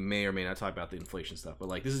we may or may not talk about the inflation stuff, but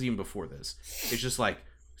like this is even before this. It's just like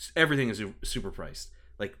everything is super priced.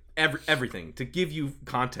 Like everything. To give you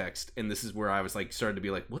context, and this is where I was like started to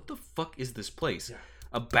be like, what the fuck is this place? Yeah.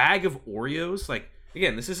 A bag of Oreos, like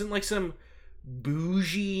again, this isn't like some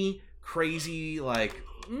bougie crazy like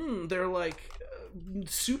they're like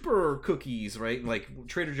super cookies, right? Like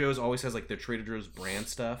Trader Joe's always has like their Trader Joe's brand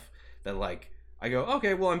stuff that like I go,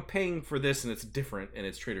 okay, well, I'm paying for this, and it's different, and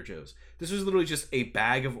it's Trader Joe's. This was literally just a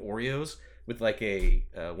bag of Oreos with, like, a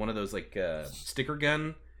one of those, like, sticker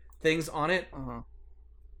gun things on it. Uh-huh.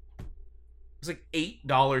 It was, like,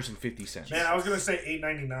 $8.50. Man, I was going to say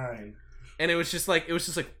 $8.99. And it was just like,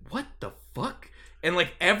 what the fuck? And,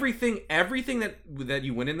 like, everything that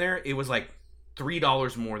you went in there, it was, like,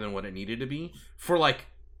 $3 more than what it needed to be for, like,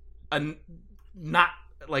 not,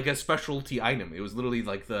 like, a specialty item. It was literally,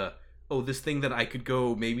 like, this thing that I could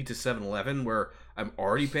go maybe to 7-Eleven where I'm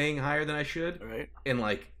already paying higher than I should. Right. And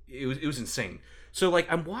like it was insane. So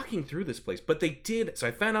like I'm walking through this place, but they did. So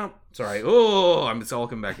I found out. Sorry. It's all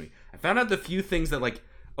coming back to me. I found out the few things that like,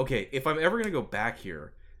 okay, if I'm ever gonna go back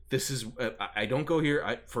here, this is I don't go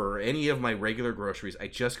here for any of my regular groceries. I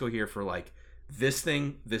just go here for like this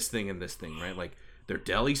thing, and this thing, right? Like their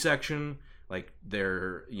deli section, like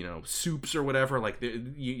their soups or whatever. Like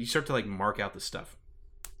you start to like mark out the stuff.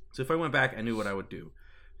 So if I went back, I knew what I would do.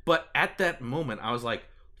 But at that moment, I was like,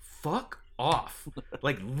 fuck off.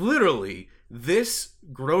 Like, literally, this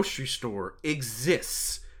grocery store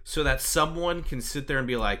exists so that someone can sit there and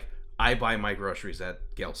be like, I buy my groceries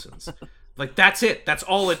at Gelson's. Like, that's it. That's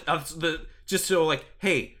all it... just so, like,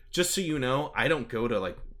 hey, just so you know, I don't go to,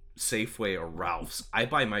 like, Safeway or Ralph's. I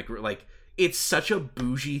buy my... Like, it's such a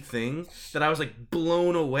bougie thing that I was, like,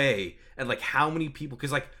 blown away at, like, how many people...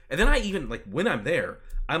 Because, like... And then I even, like, when I'm there...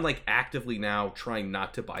 I'm like actively now trying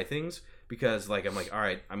not to buy things because like I'm like, all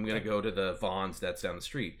right, I'm gonna go to the Vons that's down the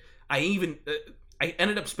street. I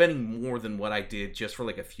ended up spending more than what I did just for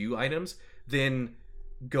like a few items than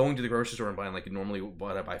going to the grocery store and buying like normally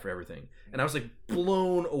what I buy for everything. And I was like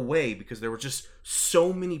blown away because there were just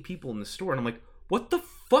so many people in the store, and I'm like, what the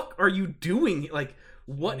fuck are you doing? Like,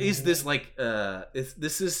 what is this like?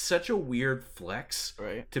 This is such a weird flex,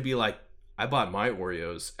 right? To be like, I bought my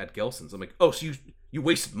Oreos at Gelson's. I'm like, oh, so you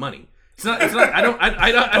wasted money. It's not. I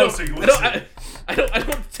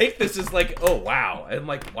don't take this as like, oh wow. I'm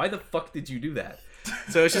like, why the fuck did you do that?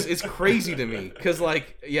 So it's crazy to me because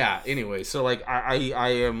like, yeah. Anyway, so like I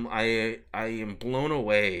am blown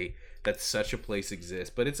away that such a place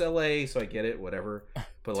exists. But it's LA, so I get it, whatever.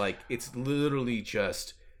 But like, it's literally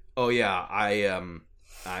just, oh yeah, I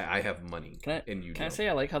have money. Can I say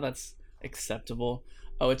I like how that's acceptable?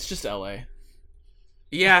 Oh, it's just LA.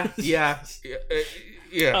 Yeah. Oh, it's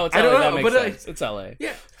LA. I don't know, that makes but sense. It's LA.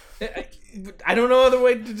 Yeah, I don't know other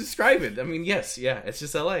way to describe it. I mean, yes, yeah, it's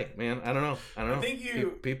just LA, man. I don't know. I think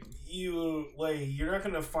you're not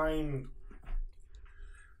gonna find.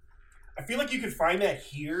 I feel like you could find that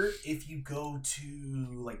here if you go to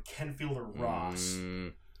like Kenfield or Ross,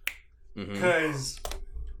 because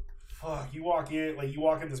you walk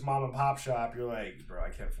in this mom and pop shop, you're like, bro, I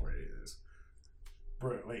can't afford any of this,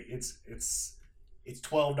 bro. Like it's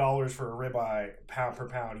 $12 for a ribeye pound per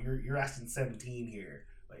pound. You're asking $17 here.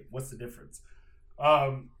 Like, what's the difference?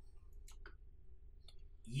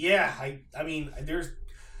 Yeah, I mean,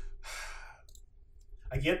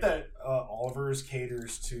 I get that Oliver's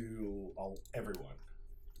caters to everyone.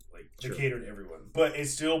 Like, they cater to everyone. But it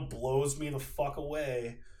still blows me the fuck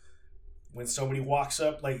away when somebody walks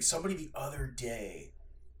up, like, somebody the other day,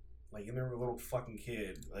 like, and they were a little fucking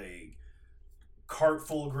kid, like, cart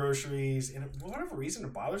full of groceries, and for whatever reason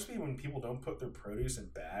it bothers me when people don't put their produce in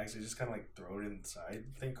bags. They just kind of like throw it inside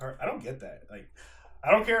the cart. I don't get that. Like, I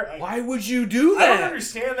don't care. Why would you do I don't that?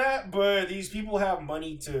 understand that, but these people have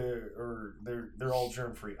money or they're all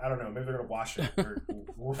germ free. I don't know. Maybe they're gonna wash it or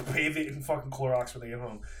bathe it in fucking Clorox when they get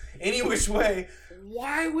home. Any which way,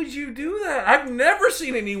 Why would you do that? I've never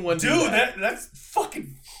seen anyone do dude. that. That's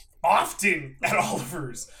fucking often at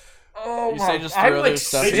Oliver's. Oh You my! say just I'm throw like their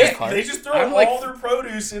stuff They in sick. the cart? just throw I'm all like- their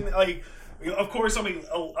produce in like. Of course, I mean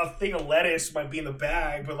a thing of lettuce might be in the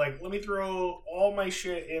bag, but like let me throw all my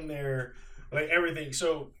shit in there, like everything.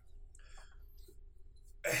 So.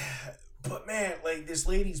 But man, like this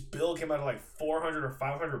lady's bill came out of like $400 or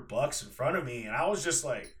 $500 in front of me, and I was just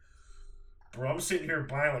like, "Bro, I'm sitting here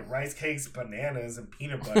buying like rice cakes, bananas, and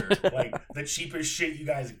peanut butter, like the cheapest shit you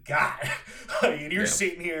guys got." Like, and you're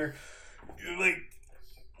sitting here, like,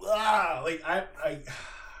 like I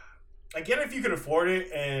get if you can afford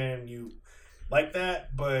it and you like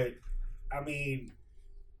that, but I mean,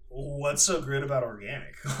 what's so great about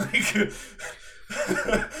organic? Like.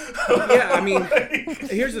 Yeah, I mean,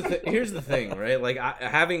 here's the thing, right? Like,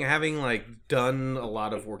 having like done a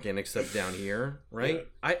lot of organic stuff down here, right?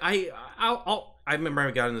 Yeah. I remember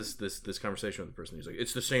I got in this conversation with the person. He's like,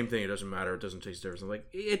 "It's the same thing. It doesn't matter. It doesn't taste different." I'm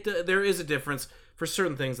like, there is a difference for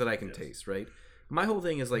certain things that I can taste, right? My whole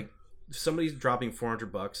thing is like, if somebody's dropping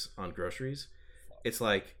 $400 on groceries, it's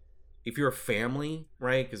like, if you're a family,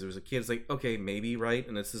 right? Because there's a kid, it's like, okay, maybe, right?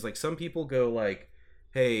 And it's just like, some people go like,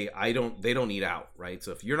 hey, they don't eat out, right?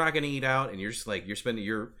 So if you're not gonna eat out and you're just like, you're spending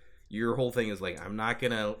your whole thing is like, I'm not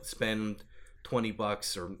gonna spend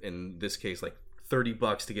 $20 or in this case like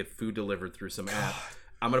 $30 to get food delivered through some app.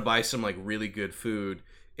 I'm gonna buy some like really good food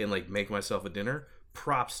and like make myself a dinner.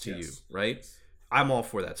 Props to you, right? I'm all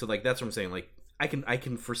for that. So like that's what I'm saying. Like I can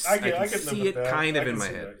see it kind of in my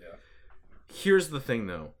head. Here's the thing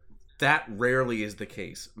though. That rarely is the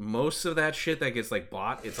case. Most of that shit that gets like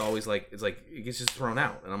bought, it's always like it gets just thrown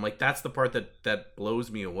out, and I'm like, that's the part that blows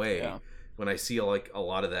me away when I see like a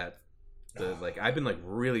lot of that. Like I've been like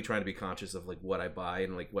really trying to be conscious of like what I buy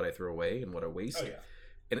and like what I throw away and what I waste.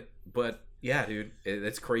 But yeah, dude,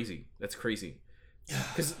 it's crazy. That's crazy.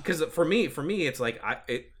 Because for me, it's like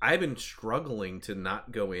I've been struggling to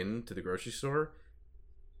not go into the grocery store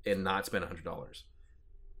and not spend $100,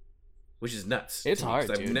 which is nuts. It's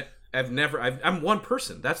hard, dude. I'm one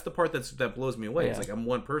person. That's the part that blows me away. Yeah. It's like I'm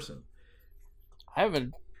one person. I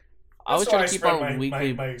was trying to keep our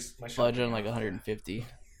weekly budget on like 150.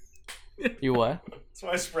 You what? So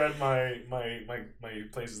I spread my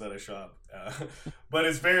places that I shop, but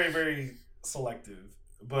it's very very selective.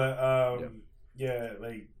 But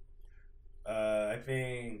I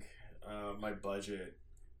think my budget.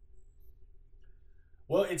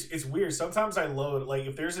 Well, it's weird. Sometimes I load like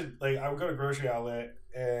if there's I would go to a grocery outlet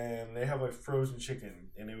and they have like frozen chicken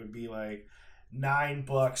and it would be like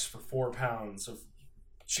 $9 for 4 pounds of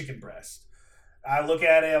chicken breast. I look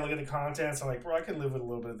at it, I look at the contents, I'm like, bro, I can live with a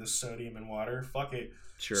little bit of this sodium and water. Fuck it.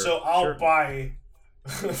 Sure. So I'll buy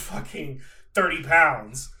fucking 30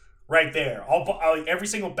 pounds right there. I'll buy like every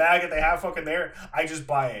single bag that they have fucking there. I just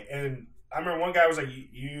buy it. And I remember one guy was like,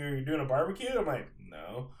 "You're doing a barbecue?" I'm like,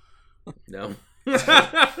 "No." He's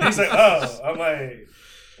like, "Oh." I'm like,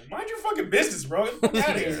 "Mind your fucking business, bro. Get the fuck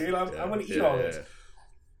out of here, dude. I'm gonna eat all this."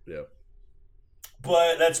 Yeah.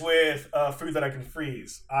 But that's with food that I can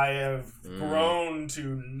freeze. I have grown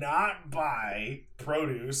to not buy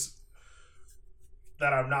produce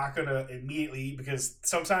that I'm not gonna immediately eat because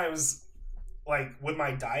sometimes, like with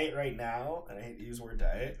my diet right now, and I hate to use the word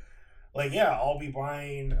diet, like I'll be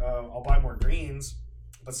buying, I'll buy more greens,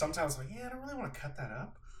 but sometimes like I don't really want to cut that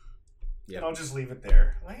up. Yeah. And I'll just leave it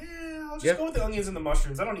there. Like, I'll just go with the onions and the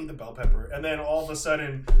mushrooms. I don't need the bell pepper. And then all of a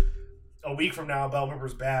sudden, a week from now, bell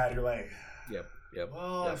pepper's bad. You're like,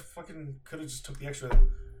 well, I fucking could have just took the extra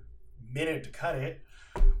minute to cut it.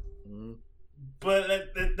 Mm. But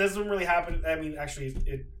that doesn't really happen. I mean, actually,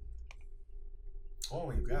 it. Oh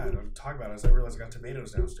my god! I'm talking about it as I realized I got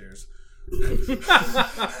tomatoes downstairs. And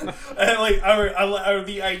like,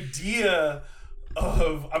 the idea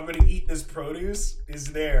of I'm gonna eat this produce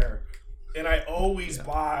is there, and I always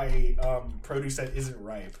buy produce that isn't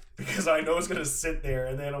ripe because I know it's gonna sit there,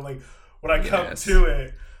 and then I'm like, when I come to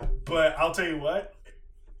it. But I'll tell you what,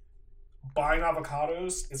 buying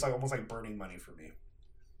avocados, it's like almost like burning money for me.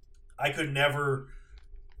 I could never.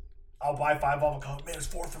 I'll buy 5 avocados. Man, it's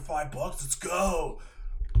 4 for $5. Let's go.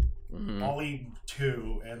 Mm-hmm. I'll eat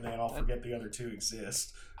 2, and then I'll forget the other 2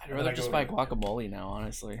 exist. I'd rather just buy guacamole now,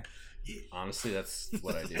 honestly. Yeah. Honestly, that's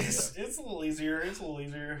what I do. It's a little easier. It's a little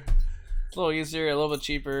easier. It's a little easier, a little bit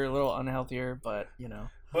cheaper, a little unhealthier, but you know.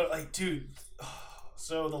 But like, dude.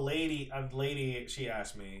 So the lady, she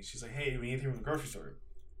asked me, she's like, "Hey, do we need anything from the grocery store?"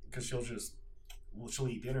 Because she'll just she'll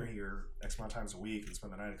eat dinner here X amount of times a week and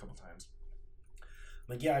spend the night a couple times.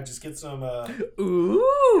 I'm like, yeah, just get some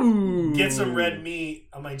Ooh. get some red meat.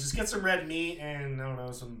 I'm like, just get some red meat and I don't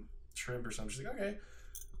know, some shrimp or something. She's like, okay.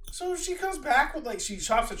 So she comes back with she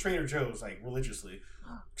shops at Trader Joe's religiously.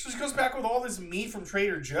 So she goes back with all this meat from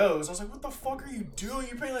Trader Joe's. I was like, what the fuck are you doing?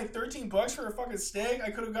 You're paying $13 for a fucking steak? I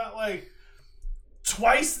could have got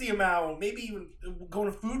twice the amount, maybe even going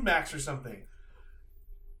to Food Max or something.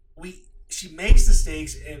 She makes the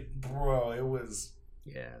steaks and bro, it was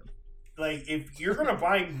if you're gonna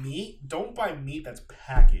buy meat, don't buy meat that's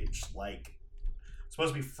packaged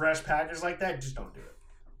supposed to be fresh packaged like that. Just don't do it.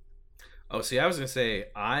 Oh, see, I was gonna say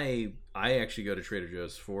I actually go to Trader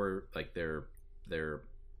Joe's for their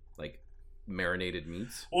marinated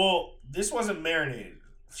meats. Well, this wasn't marinated.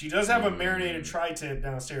 She does have a marinated tri-tip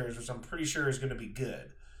downstairs, which I'm pretty sure is going to be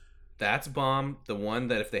good. That's bomb. The one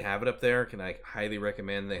that if they have it up there, can I highly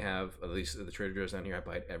recommend they have, at least at the Trader Joe's down here, I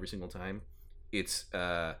buy it every single time. It's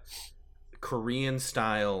Korean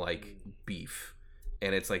style beef.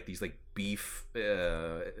 And it's these beef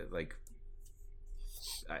I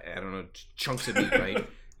don't know, chunks of meat, right?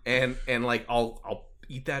 and I'll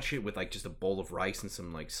eat that shit with just a bowl of rice and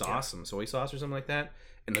some sauce, some soy sauce or something like that,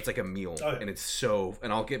 and it's a meal. Oh, yeah. And it's so,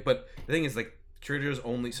 and I'll get, but the thing is Trader Joe's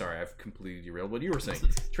only, sorry, I've completely derailed what you were saying.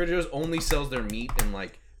 Trader Joe's only sells their meat in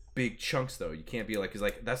big chunks though. You can't be because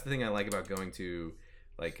that's the thing I like about going to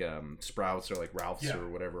Sprouts or Ralph's or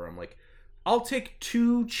whatever. I'm I'll take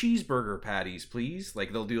 2 cheeseburger patties, please.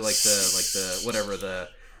 They'll do the whatever the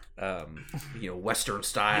Western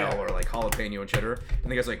style or jalapeno and cheddar.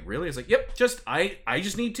 And the guy's really? I was yep, I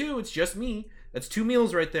just need 2. It's just me. That's 2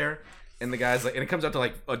 meals right there. And the guy's and it comes out to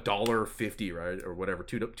 $1.50, right? Or whatever,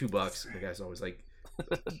 $2. And the guy's always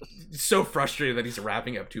so frustrated that he's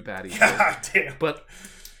wrapping up 2 patties. God damn. But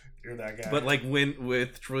you're that guy. But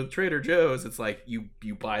with Trader Joe's, it's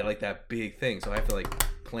you buy that big thing. So I have to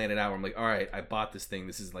plan it out. I'm all right, I bought this thing.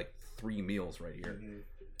 This is 3 meals right here. Mm-hmm.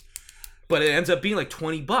 But it ends up being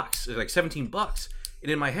 $20, $17.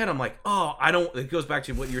 And in my head, I'm oh, I don't. It goes back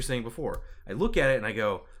to what you were saying before. I look at it and I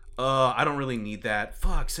go, I don't really need that.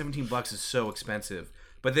 Fuck, $17 is so expensive.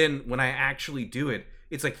 But then when I actually do it,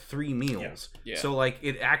 it's 3 meals. Yeah. So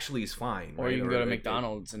it actually is fine. Or right? you can go to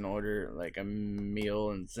McDonald's and order a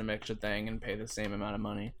meal and some extra thing and pay the same amount of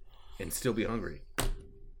money and still be hungry.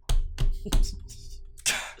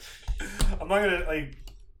 I'm not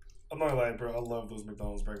gonna lie, bro. I love those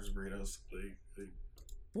McDonald's breakfast burritos.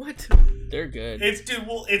 What? They're good. It's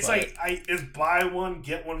it's buy one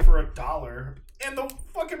get one for $1, and the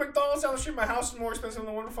fucking McDonald's down the street from my house is more expensive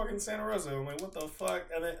than the one in fucking Santa Rosa. I'm what the fuck?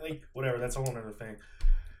 And then whatever. That's a whole other thing.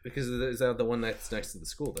 Because is that the one that's next to the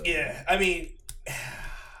school though? Yeah, I mean, yeah,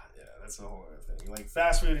 that's a whole other thing.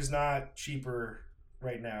 Fast food is not cheaper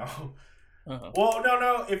right now. Uh-huh. Well,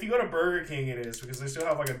 no. If you go to Burger King, it is because they still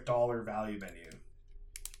have $1 value menu.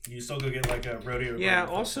 You still go get a rodeo. Yeah.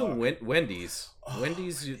 Also, Wendy's.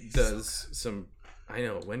 Wendy's does some. I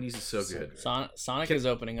know Wendy's is so good. Sonic is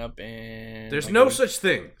opening up in. There's no such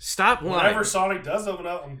thing. Stop lying. Whenever Sonic does open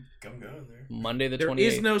up, I'm going there. Monday the 28th. There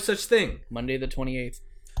is no such thing. Monday the 28th.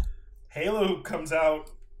 Halo comes out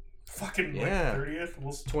fucking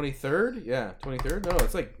 30th. 23rd? Yeah, 23rd. No,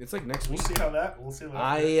 it's next week. We'll see how that.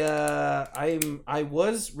 I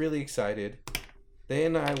was really excited.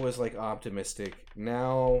 Then I was optimistic.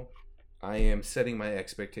 Now I am setting my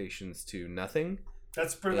expectations to nothing.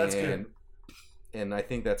 That's good. And I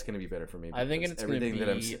think that's going to be better for me. I think it's going to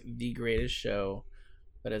be the greatest show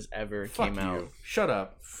that has ever came out. Shut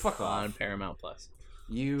up. Fuck off. On Paramount Plus.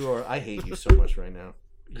 You are. I hate you so much right now.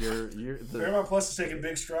 Paramount Plus is taking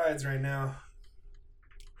big strides right now.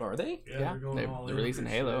 Are they? Yeah. They're releasing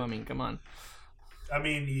Halo. I mean, come on. I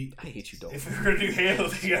mean, I hate you, Dalton. If we're gonna do Halo,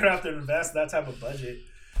 they're gonna have to invest that type of budget.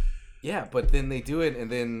 Yeah, but then they do it, and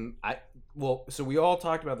then so we all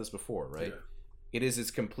talked about this before, right? Yeah. It is its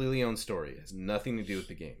completely own story. It has nothing to do with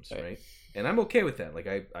the games, right? And I'm okay with that.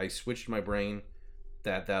 I switched my brain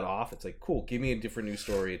that off. It's cool, give me a different new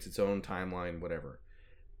story. It's its own timeline, whatever.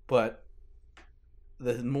 But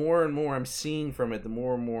the more and more I'm seeing from it, the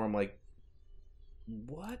more and more I'm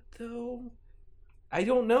what though? I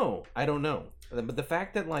don't know. But the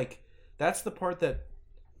fact that that's the part that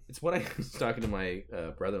it's what I was talking to my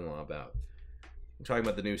brother-in-law about. I'm talking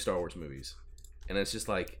about the new Star Wars movies, and it's just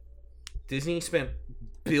Disney spent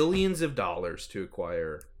billions of dollars to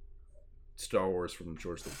acquire Star Wars from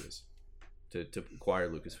George Lucas, to acquire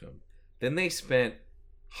Lucasfilm. Then they spent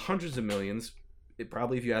hundreds of millions,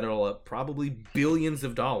 if you add it all up, probably billions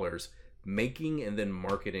of dollars making and then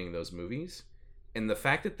marketing those movies. And the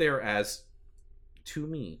fact that they're to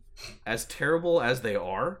me, as terrible as they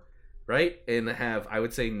are, right? And have, I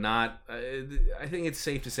would say, not. I think it's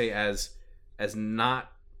safe to say as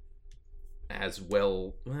not as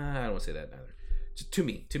well. I don't want to say that either. Just to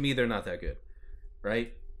me, they're not that good,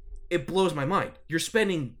 right? It blows my mind. You're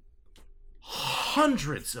spending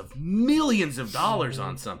hundreds of millions of dollars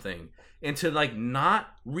on something, and to like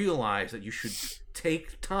not realize that you should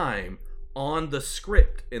take time on the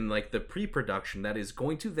script and like the pre-production that is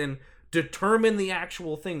going to then determine the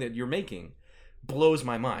actual thing that you're making blows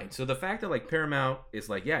my mind. So the fact that like Paramount is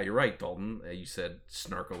like, yeah, you're right, Dalton. You said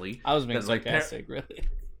snarkily. I was being That's like sarcastic, really.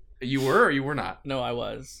 You were or you were not? No, I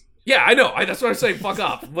was. Yeah, I know. That's what I'm saying. Fuck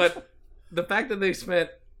off. But the fact that they spent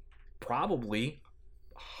probably,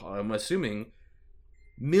 I'm assuming,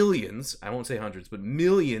 millions, I won't say hundreds, but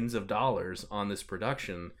millions of dollars on this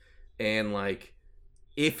production, and like,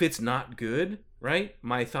 if it's not good, right?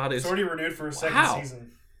 My thought is, It's already renewed for a second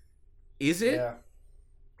season. Is it? Yeah.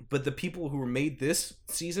 But the people who made this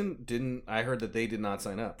season didn't. I heard that they did not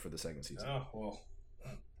sign up for the second season. Oh well,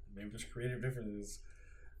 maybe there's creative differences.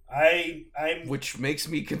 I'm. Which makes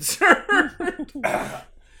me concerned.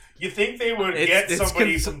 You think they would It's- get it's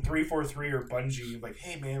somebody cons- from 343 or Bungie, like,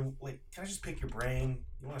 hey man, like, can I just pick your brain?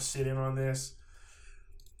 You want to sit in on this?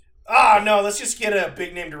 No, let's just get a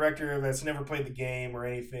big name director that's never played the game or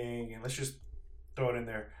anything, and let's just throw it in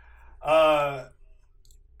there.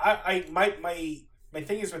 My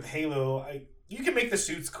thing is with Halo, you can make the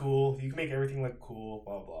suits cool, you can make everything look cool,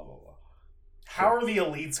 blah blah blah blah. How are the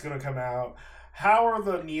elites gonna come out? How are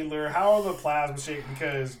the Needler? How are the plasma shake?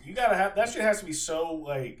 Because you gotta have that shit has to be so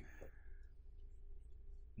like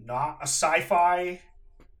not a sci-fi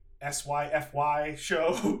SYFY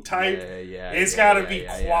show type. It's gotta be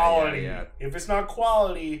quality. Yeah. If it's not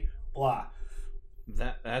quality, blah.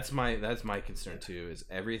 That's my concern too. Is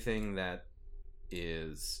everything that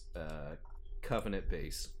is Covenant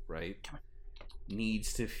base, right,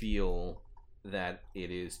 needs to feel that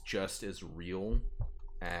it is just as real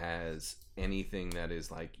as anything that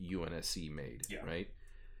is like UNSC made, right?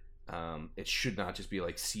 It should not just be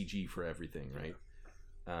like CG for everything, right?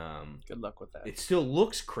 Good luck with that. It still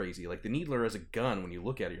looks crazy. Like the Needler as a gun, when you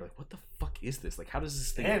look at it, you're like, what the fuck is this? Like, how does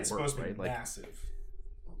this thing And it's work, supposed to be right? Like, massive.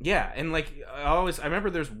 yeah, and like I remember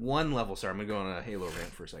there's one level. Sorry, I'm gonna go on a Halo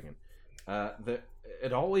rant for a second.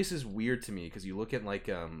 It always is weird to me because you look at like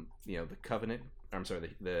the Covenant. I'm sorry,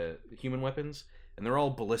 the human weapons, and they're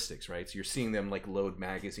all ballistics, right? So you're seeing them like load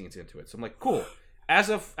magazines into it. So I'm like, cool. As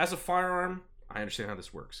a firearm, I understand how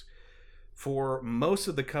this works. For most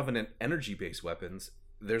of the Covenant energy-based weapons,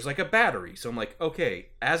 there's like a battery. So I'm like, okay,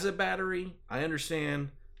 as a battery, I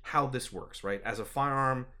understand how this works, right? As a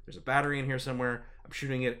firearm, there's a battery in here somewhere. I'm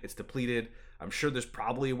shooting it. It's depleted. I'm sure there's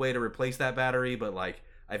probably a way to replace that battery, but like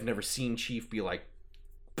I've never seen Chief be like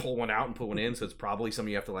pull one out and put one in. So it's probably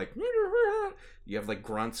something you have to like, you have like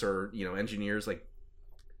grunts or, engineers like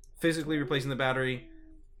physically replacing the battery,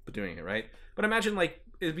 but doing it, right? But imagine like,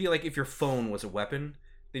 it'd be like if your phone was a weapon,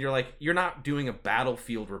 that you're not doing a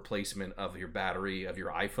battlefield replacement of your battery of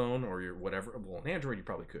your iPhone or your whatever. Well, on Android you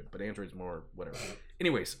probably could, but Android's more whatever.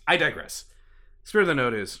 Anyways, I digress. Spirit of the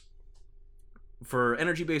note is, for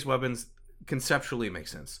energy-based weapons, conceptually it makes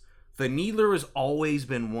sense. The Needler has always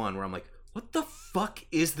been one where I'm like, what the fuck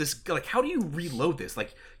is this? Like, how do you reload this?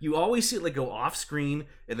 Like, you always see it like go off screen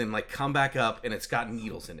and then like come back up and it's got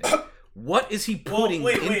needles in it. What is he putting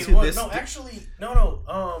into this? No, actually,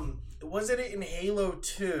 no. Wasn't it in Halo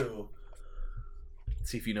 2? Let's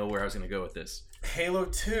see if you know where I was going to go with this. Halo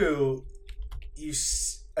 2,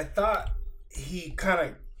 I thought he kind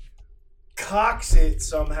of cocks it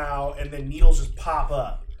somehow, and then needles just pop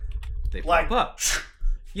up. They pop up.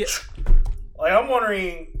 Yeah. Like, I'm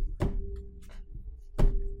wondering.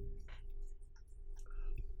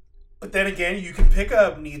 But then again, you can pick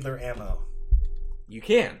up Needler ammo. You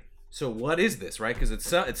can. So what is this, right? Because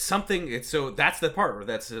it's something. So that's the part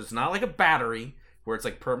where it's not like a battery where it's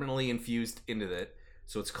like permanently infused into it.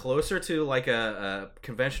 So it's closer to like a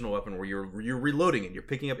conventional weapon where you're reloading it, you're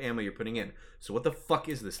picking up ammo, you're putting in. So what the fuck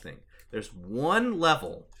is this thing? There's one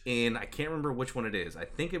level in, I can't remember which one it is. I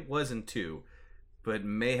think it was in 2, but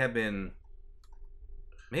may have been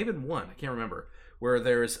 1. I can't remember. Where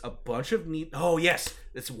there's a bunch of neat. Oh yes,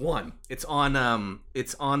 it's 1. It's on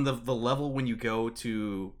the level when you go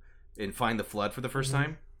to and find the flood for the first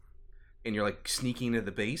time, and you're like sneaking into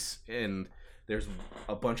the base, and there's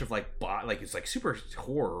a bunch of like it's like super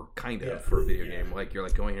horror kind of for a video game. Like you're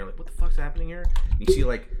like going here like, what the fuck's happening here? And you see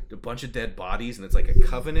like a bunch of dead bodies, and it's like a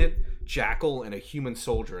Covenant jackal and a human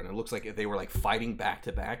soldier, and it looks like they were like fighting back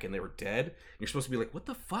to back and they were dead. And you're supposed to be like, what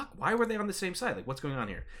the fuck? Why were they on the same side? Like, what's going on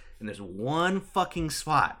here? And there's one fucking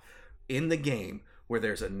spot in the game where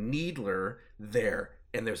there's a Needler there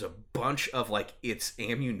and there's a bunch of like its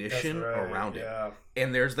ammunition That's right, around it, yeah.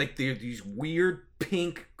 and there's like these weird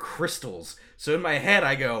pink crystals. So in my head,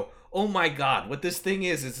 I go, "Oh my god, what this thing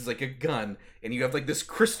is like a gun, and you have like this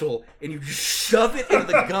crystal, and you just shove it into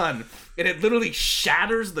the gun, and it literally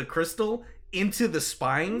shatters the crystal into the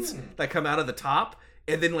spines that come out of the top,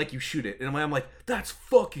 and then like you shoot it." And I'm like, "That's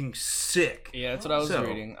fucking sick." Yeah, that's what I was So-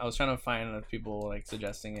 reading. I was trying to find other people like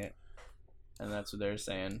suggesting it, and that's what they're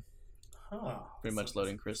saying. Huh. Pretty much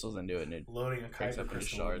loading crystals into it, and it Loading a takes kite up into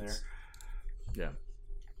crystal in there. shards. Yeah.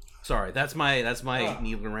 Sorry, that's my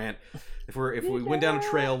Needler rant. If we went down a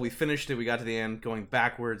trail, we finished it, we got to the end, going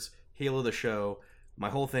backwards, Halo the show. My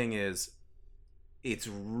whole thing is it's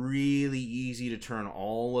really easy to turn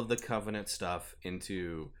all of the Covenant stuff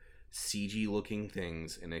into CG looking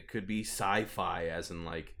things, and it could be sci-fi as in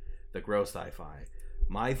like the gross sci-fi.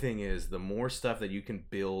 My thing is the more stuff that you can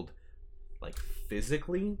build like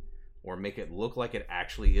physically or make it look like it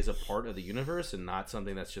actually is a part of the universe and not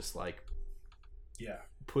something that's just like Yeah.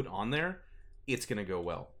 put on there, it's gonna go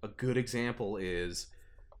well. A good example is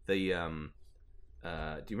the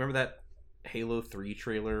do you remember that Halo 3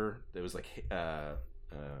 trailer that was like what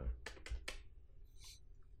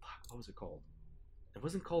was it called? It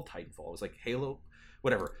wasn't called Titanfall. It was like Halo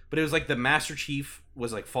whatever. But it was like the Master Chief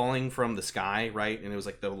was like falling from the sky, right? And it was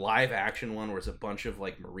like the live action one where it's a bunch of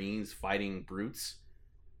like Marines fighting brutes.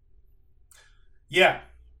 Yeah.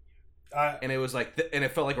 And it was like and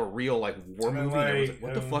it felt like a real like war movie. And I was like,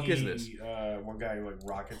 what the fuck is this? One guy who like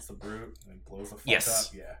rockets the brute and blows the fuck Yes.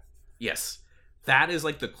 up. Yeah. Yes. That is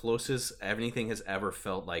like the closest anything has ever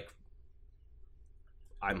felt like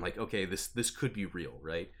I'm like, okay, this could be real,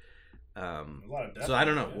 right? A lot of death So I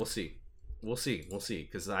don't know. yeah. We'll see.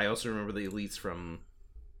 Because I also remember the elites from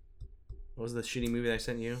what was the shitty movie that I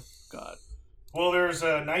sent you? God. Well, there's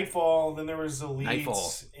Nightfall, then there was Elites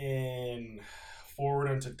Nightfall. in Forward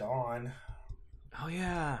Unto Dawn. Oh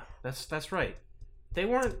yeah, that's right. They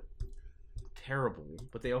weren't terrible,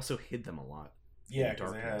 but they also hid them a lot. Yeah,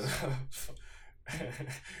 because they had Darkness.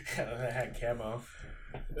 they had camo.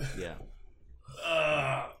 Yeah.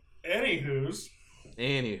 Anywho's.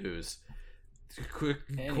 Anywho's, quick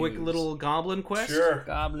Anywho's. little goblin quest. Sure.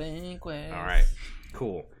 Goblin Quest. All right,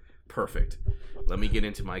 cool, perfect. Let me get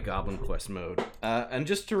into my Goblin Quest mode. And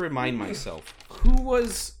just to remind myself, who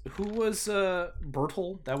was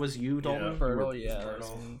Bertel? That was you, Dalton. Yeah, Fertile, yeah. that's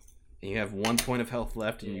Fertile. me. And you have 1 point of health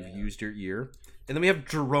left, and you've Yeah. used your ear. And then we have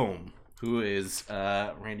Jerome, who is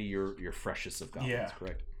Randy, your freshest of goblins, Yeah.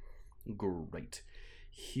 correct? Great. So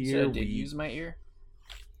Here I did use my ear?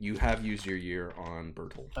 You have used your ear on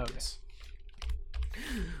Bertel. Okay. Yes.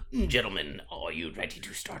 Gentlemen, are you ready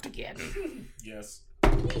to start again? Yes.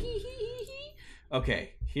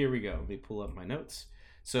 Okay, here we go. Let me pull up my notes.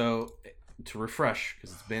 So, to refresh,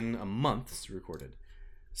 because it's been a month since we recorded.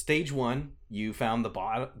 Stage 1, you found the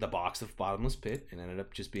box of Bottomless Pit and ended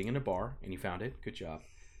up just being in a bar, and you found it. Good job.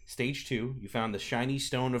 Stage 2, you found the shiny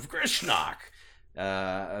stone of Grishnak.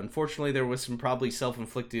 Unfortunately, there was some probably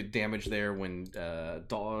self-inflicted damage there when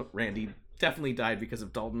Randy definitely died because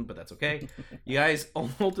of Dalton, but that's okay. You guys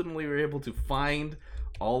ultimately were able to find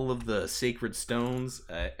all of the sacred stones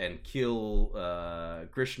and kill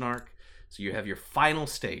Grishnak. So you have your final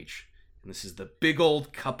stage, and this is the big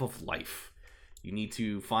old cup of life. You need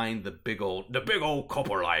to find the big old cup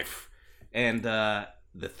of life, and the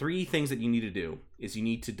 3 things that you need to do is you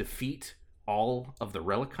need to defeat all of the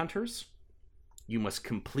relic hunters. You must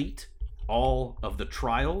complete all of the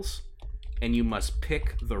trials, and you must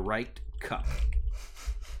pick the right cup.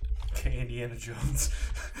 Okay, Indiana Jones.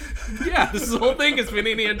 Yeah, this whole thing has been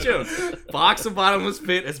Indiana Jones. Box of Bottomless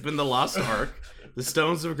Pit has been the Lost Ark. The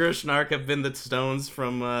stones of Grishnak have been the stones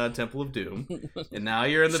from Temple of Doom. And now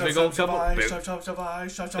you're in the big old cup of...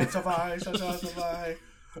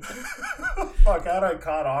 Fuck, had I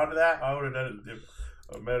caught on to that, I would have done it different.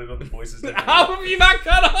 I might have done the voices different. How have you not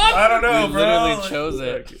cut off? I don't know, We bro. literally chose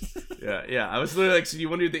it. Yeah. I was literally like, so you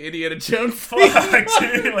want to do the Indiana Jones Fuck, thing?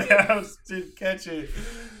 dude. Like, I didn't catch it.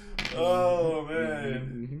 Oh,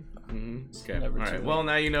 man. Okay. Never All too right. late. Well,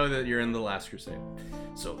 now you know that you're in the Last Crusade.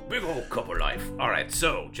 So, big old cup of life. All right.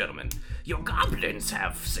 So, gentlemen, your goblins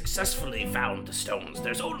have successfully found the stones.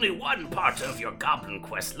 There's only one part of your goblin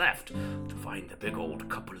quest left to find the big old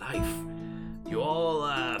cup of life. You all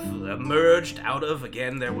emerged out of,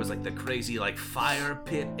 again, there was like the crazy like fire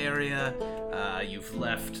pit area. You've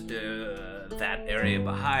left that area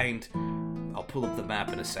behind. I'll pull up the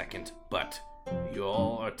map in a second, but you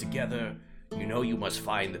all are together. You know you must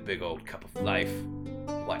find the big old cup of life.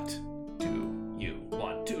 What do you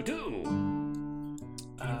want to do? Can you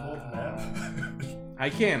pull the map? I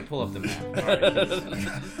can pull up the map. All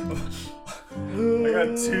right. I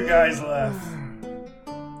got 2 guys left.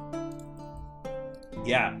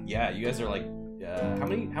 Yeah. You guys are like, how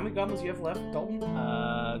many goblins do you have left, Dalton?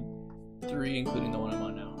 3, including the one I'm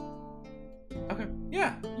on now. Okay.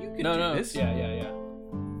 Yeah, you can do this. Yeah.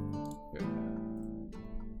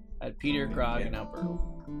 I had Peter, Grog, and now Bertle.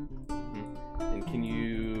 And can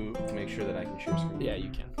you make sure that I can share screen? Yeah,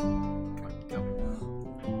 you can. Go.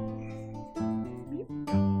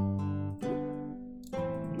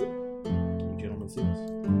 Can you gentlemen see this?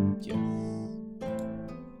 Yes.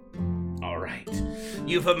 All right.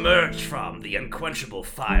 You've emerged from the unquenchable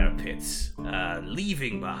fire pits,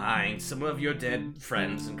 leaving behind some of your dead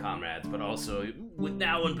friends and comrades, but also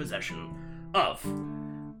now in possession of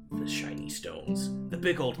the shiny stones. The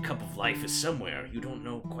big old cup of life is somewhere, you don't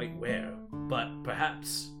know quite where, but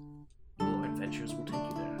perhaps your adventures will take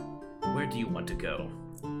you there. Where do you want to go?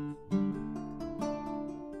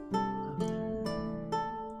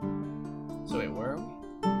 So wait, where are we?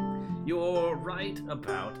 You're right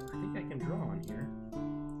about... I think I can draw on here.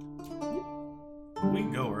 We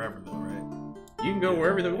can go wherever though, right? You can go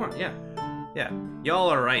wherever you want. Yeah. Y'all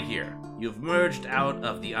are right here. You've merged out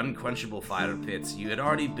of the unquenchable fire pits. You had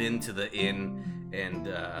already been to the inn and,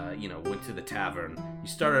 went to the tavern. You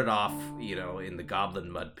started off, in the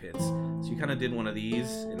goblin mud pits. So you kind of did one of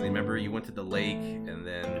these, and remember you went to the lake, and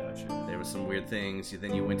then there was some weird things.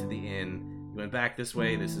 Then you went to the inn. You went back this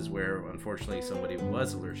way. This is where, unfortunately, somebody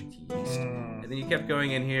was allergic to yeast. And then you kept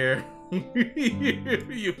going in here.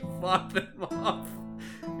 You fought them off.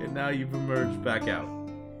 And now you've emerged back out.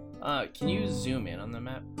 Can you zoom in on the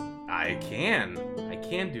map? I can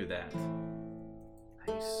do that.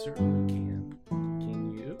 I certainly can.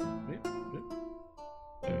 Can you?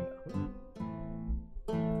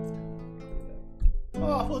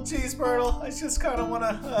 Oh, well, geez, Bertle. I just kind of want to,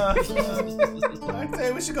 I'd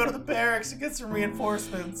say we should go to the barracks and get some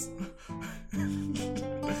reinforcements.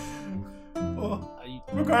 Well,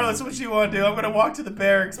 regardless of what you want to do, I'm going to walk to the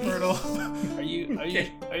barracks, Bertle.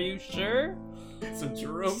 Are you sure? So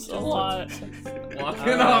Jerome It's a lot.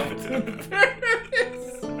 walking off to the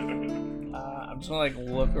barracks. I'm just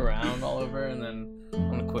gonna look around all over, and then I'm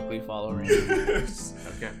gonna quickly follow Randy.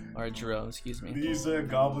 Okay. Or Jerome, excuse me. These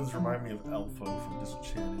goblins remind me of Elfo from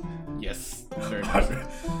Disenchanted. Yes. Sure.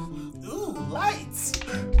 Ooh, lights! Piece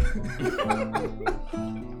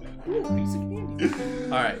of candy.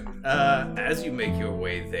 All right. As you make your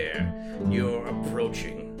way there, you're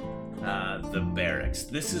approaching the barracks.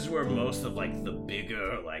 This is where most of the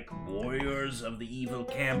bigger warriors of the evil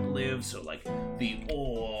camp live. So the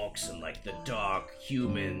orcs and the dark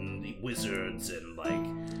human, the wizards and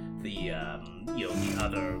the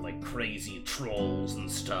other crazy trolls and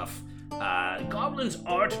stuff. Goblins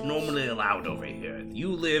aren't normally allowed over here. You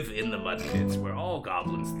live in the mud pits where all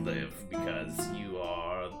goblins live because you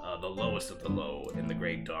are the lowest of the low in the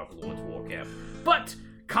Great Dark Lord's war camp. But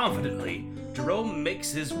confidently, Jerome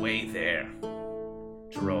makes his way there.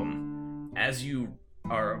 Jerome, as you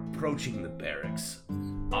are approaching the barracks,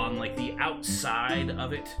 on the outside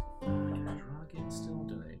of it, can I draw again still?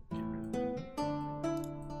 Did I get rid of it?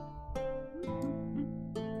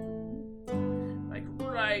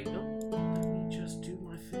 Right. Oh, let me just do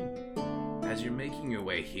my thing. As you're making your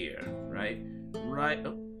way here, right?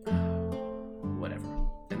 Oh, whatever.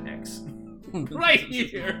 An X. Right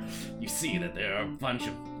here, you see that there are a bunch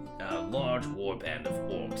of large war band of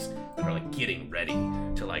orcs that are getting ready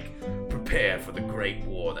to prepare for the great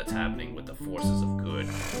war that's happening with the forces of good.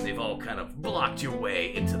 They've all kind of blocked your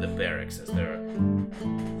way into the barracks as they're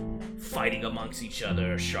fighting amongst each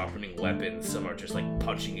other, sharpening weapons. Some are just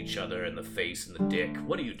punching each other in the face and the dick.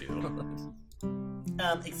 What do you do?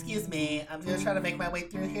 Excuse me, I'm gonna try to make my way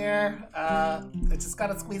through here. I just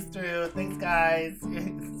gotta squeeze through. Thanks, guys.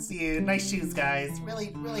 See you. Nice shoes, guys.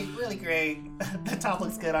 Really, really, really great. The top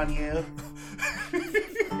looks good on you.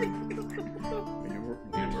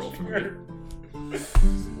 You roll for me.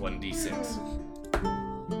 1d6.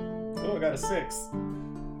 Oh, I got a 6.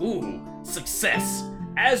 Ooh, success!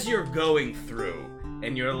 As you're going through,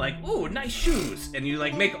 and you're ooh, nice shoes, and you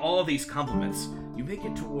make all these compliments, you make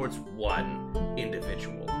it towards one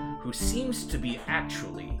individual who seems to be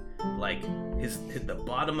actually the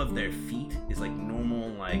bottom of their feet is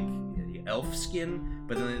normal elf skin,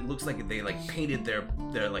 but then it looks like they painted their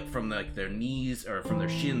from their knees or from their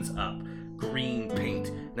shins up green paint.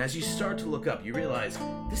 And as you start to look up, you realize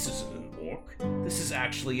this isn't an orc. This is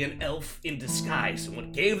actually an elf in disguise, and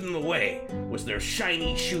what gave them away was their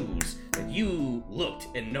shiny shoes that you looked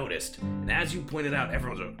and noticed. And as you pointed out,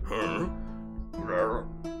 everyone's like, huh?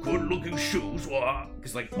 good looking shoes.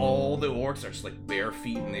 Because like all the orcs are just like bare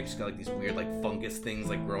feet, and they've just got like these weird like fungus things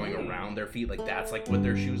like growing around their feet. Like that's like what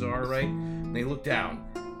their shoes are, right? And they look down,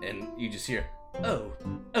 and you just hear, oh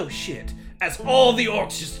shit, as all the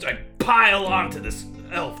orcs just like pile onto this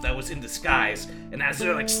elf that was in disguise, and as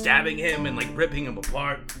they're like stabbing him and like ripping him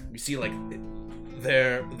apart, you see like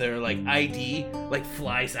their like ID like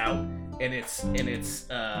flies out, and it's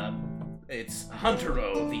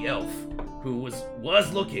Huntero the elf, who was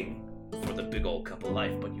looking for the big old cup of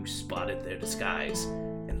life, but you spotted their disguise,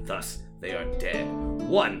 and thus they are dead.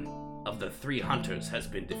 One of the 3 hunters has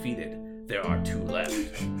been defeated. There are 2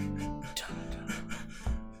 left.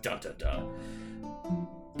 Dun dun dun.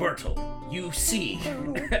 Bertel, you see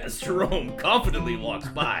as Jerome confidently walks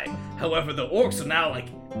by. However, the orcs are now like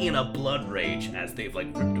in a blood rage as they've like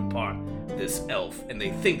ripped apart this elf, and they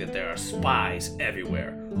think that there are spies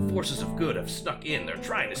everywhere. Forces of good have snuck in. They're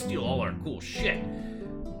trying to steal all our cool shit.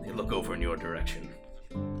 They look over in your direction.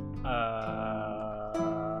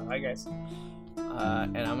 Hi guys.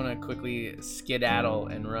 And I'm gonna quickly skedaddle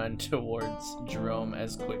and run towards Jerome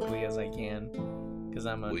as quickly as I can, because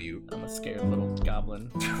I'm a scared little goblin.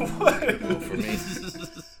 What? Roll for me.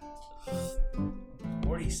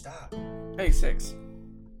 Where do you stop? Hey, 6.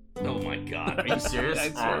 Oh my god, are you serious? I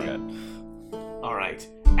swear to God. Alright,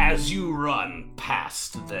 as you run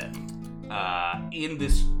past them, in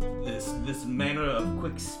this manner of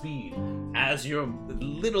quick speed, as your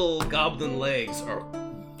little goblin legs are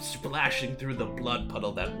splashing through the blood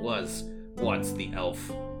puddle that was once the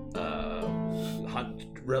elf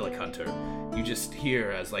relic hunter, you just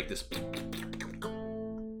hear as like this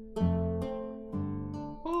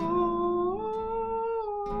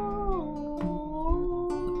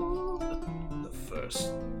the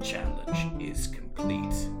first challenge is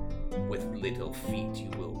complete. With little feet you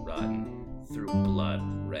will run through blood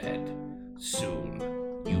red. Soon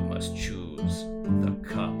you must choose the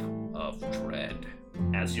cup of dread.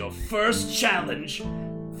 As your first challenge,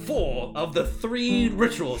 4 of the 3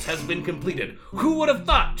 rituals has been completed. Who would have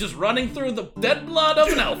thought just running through the dead blood of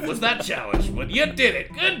an elf was that challenge? But you did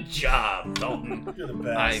it. Good job, Dalton. You're the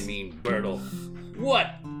best. I mean, Bertle.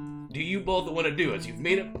 What do you both want to do as you've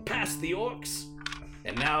made it past the orcs?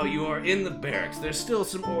 And now you are in the barracks. There's still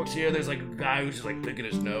some orcs here. There's like a guy who's just like picking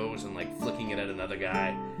his nose and like flicking it at another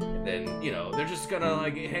guy. And then, you know, they're just gonna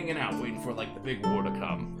like hanging out waiting for like the big war to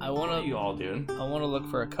come. What are you all doing? I want to look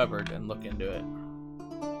for a cupboard and look into it.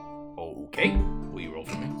 Okay. Will you roll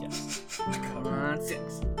for me? Yes. Come on,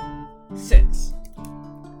 6. 6.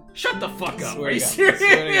 Shut the fuck up. Swear Are you to God. Swear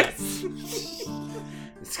to God. serious?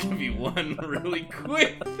 It's gonna be one really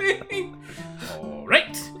quick thing.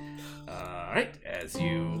 Alright. Alright. As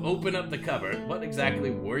you open up the cupboard, what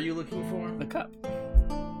exactly were you looking for? The cup.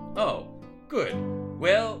 Oh, good.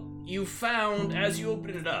 Well, you found, as you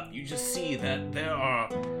open it up, you just see that there are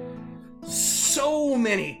so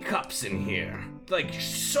many cups in here. Like,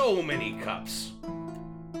 so many cups.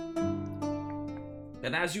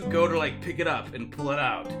 And as you go to, like, pick it up and pull it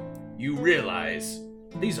out, you realize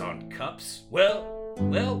these aren't cups. Well,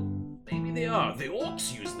 maybe they are. The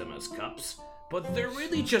orcs use them as cups, but they're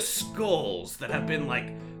really just skulls that have been,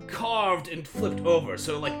 like, carved and flipped over.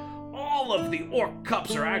 So, like, all of the orc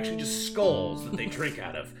cups are actually just skulls that they drink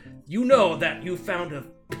out of. You know that you found a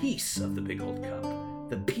piece of the big old cup.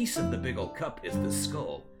 The piece of the big old cup is the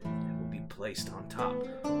skull that will be placed on top.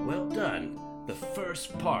 Well done. The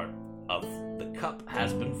first part of the cup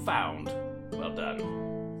has been found. Well done.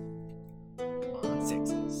 Come on,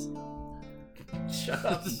 6s. Shut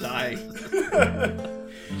up, die.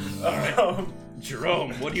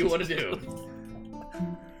 Jerome, what do you want to do?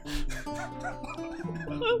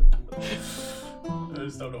 I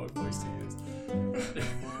just don't know what voice to use.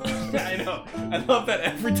 I know. I love that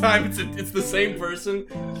every time it's the same person,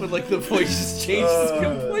 but like the voice just changes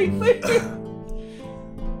completely.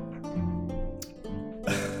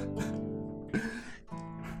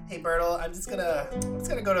 Hey Bertle, I'm just gonna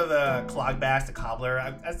go to the Clogbash, the cobbler.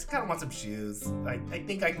 I just kind of want some shoes. I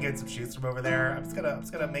think I can get some shoes from over there. I'm just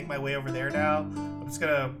gonna make my way over there now. I'm just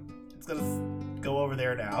gonna go over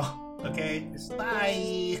there now. Okay,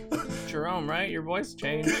 bye. Jerome, right? Your voice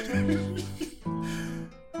changed.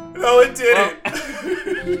 No, it didn't.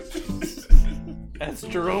 As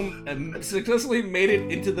Jerome successfully made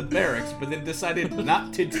it into the barracks, but then decided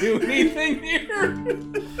not to do anything here.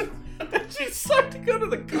 She decided to go to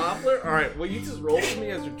the cobbler. All right, will you just roll for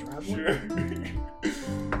me as you're traveling? Sure.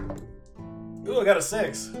 Ooh, I got a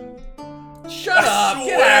 6. Shut up!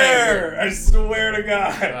 Get out of here! I swear to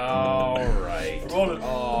God. All right. I rolled it.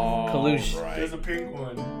 Collusion. Right. There's a pink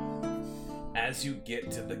one. As you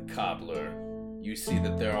get to the cobbler, you see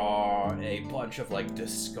that there are a bunch of like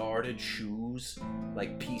discarded shoes,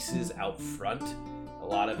 like pieces out front. A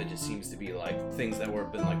lot of it just seems to be like things that were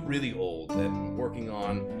been like really old that working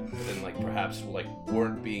on, and then like perhaps like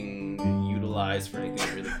weren't being utilized for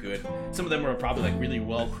anything really good. Some of them were probably like really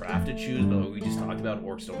well crafted shoes, but we just talked about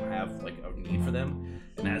orcs don't have like a need for them.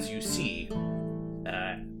 And as you see,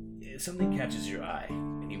 something catches your eye,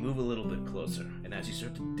 and you move a little bit closer. And as you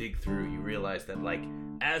start to dig through, you realize that like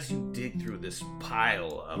as you dig through this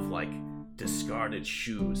pile of like discarded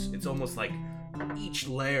shoes, it's almost like each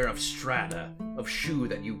layer of strata of shoe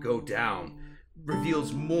that you go down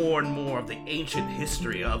reveals more and more of the ancient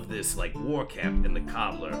history of this like war camp in the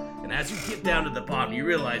cobbler. And as you get down to the bottom, you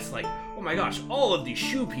realize like, oh my gosh, all of these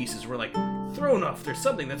shoe pieces were like thrown off. There's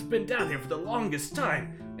something that's been down here for the longest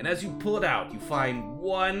time. And as you pull it out, you find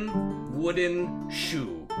one wooden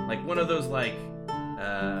shoe, like one of those like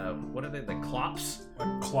what are they, like clops?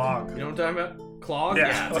 Like clog. You know what I'm talking about? Clog?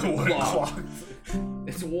 Yeah, it's a like wooden clog. clog.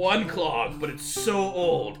 It's one clog, but it's so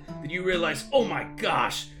old that you realize, oh my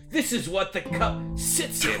gosh, this is what the cup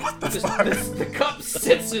sits in. The cup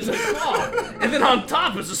sits in the clog, and then on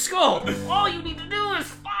top is a skull. All you need to do is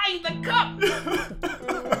find the cup.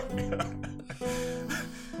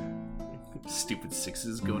 Stupid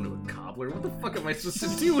sixes going to a cobbler. What the fuck am I supposed to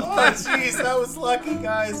do with Oh, that? jeez, that was lucky,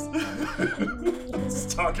 guys.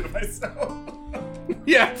 Just talking to myself.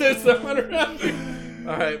 Yeah, there's the one around here.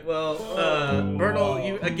 All right, well, Bertle,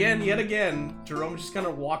 you yet again, Jerome just kind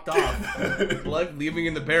of walked off, like leaving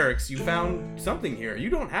in the barracks. You found something here. You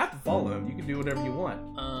don't have to follow him. You can do whatever you want.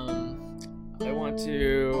 I'm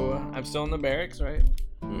still in the barracks, right?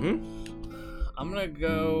 Mm-hmm. I'm gonna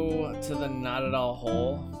go to the not at all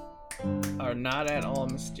hole, or not at all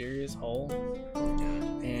mysterious hole,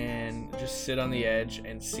 and just sit on the edge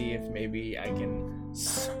and see if maybe I can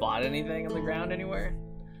spot anything on the ground anywhere.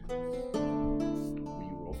 Will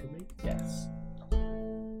you roll for me? Yes.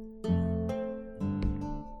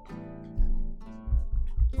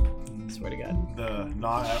 Swear to God. The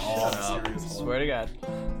not at all Shut up. serious hole. Swear to God.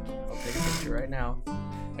 I'll take a picture right now.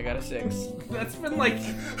 I got a 6. That's been like.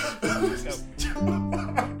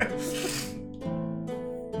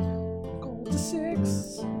 Gold to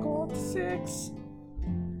 6. Gold to 6.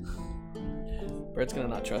 Bert's gonna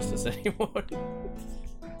not trust us anymore.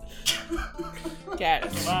 Cat,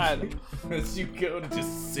 it's fine. As you go to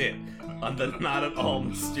just sit on the not at all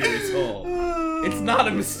mysterious hole. It's not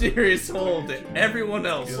a mysterious hole to everyone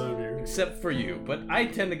else except for you, but I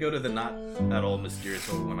tend to go to the not at all mysterious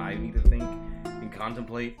hole when I need to think and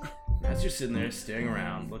contemplate. As you're sitting there staring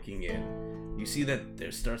around, looking in, you see that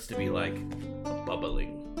there starts to be like a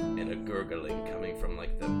bubbling and a gurgling coming from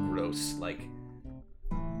like the gross like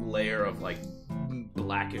layer of like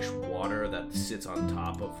blackish water that sits on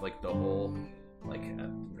top of like the hole, like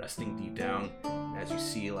resting deep down. As you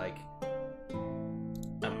see like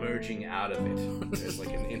emerging out of it, there's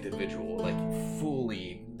like an individual like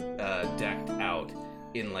fully decked out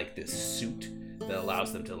in like this suit that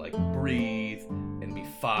allows them to like breathe and be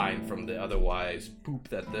fine from the otherwise poop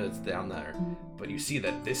that's down there. But you see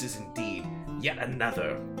that this is indeed yet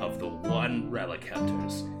another of the one relic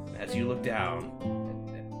hunters. And as you look down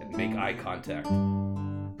and make eye contact,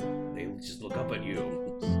 they just look up at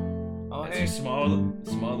you. Oh, As hey. your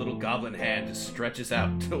small little goblin hand just stretches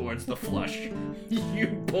out towards the flush,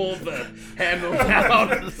 you pull the handle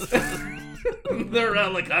down. The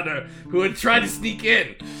relic hunter who had tried to sneak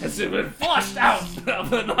in has been flushed out of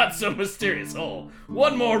the not so mysterious hole.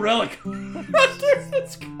 One more relic hunter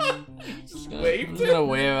that's gone. Just I'm waved. just gonna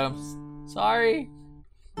wave at him. Sorry.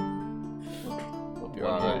 Hope you're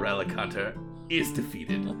One more alright. relic hunter is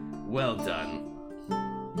defeated. Well done,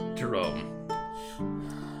 Jerome.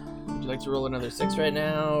 Would you like to roll another 6 right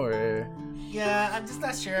now, or? Yeah, I'm just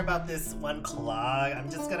not sure about this one clog. I'm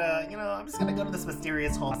just gonna go to this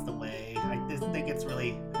mysterious hole across the way. I just think it's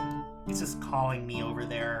just calling me over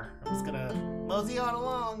there. I'm just gonna mosey on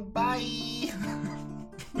along. Bye.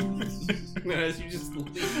 And as you just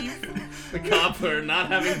leave the cobbler, not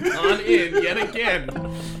having gone in yet again,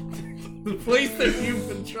 the place that you've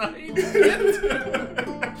been trying to get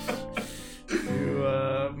to.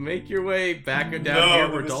 You make your way back or down here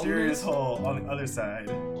No, where the Dalton mysterious is. hole on the other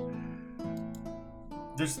side.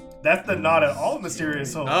 That's the not at all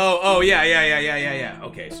mysterious hole. Oh, yeah.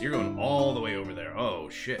 Okay, so you're going all the way over there. Oh,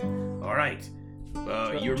 shit. All right.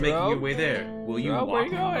 You're making your way there. Will you Jerome, where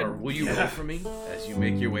walk, you going? or will you roll for me as you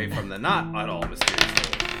make your way from the not at all mysterious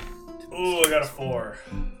hole? Ooh, I got a 4.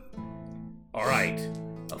 All right.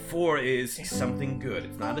 A 4 is something good.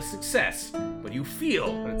 It's not a success, but you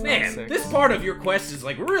feel, But it's not man, 6. this part of your quest is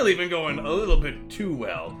like really been going a little bit too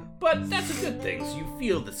well. But that's a good thing. So you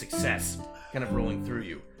feel the success. kind of rolling through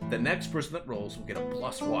you. The next person that rolls will get a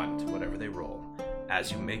 +1 to whatever they roll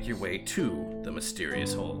as you make your way to the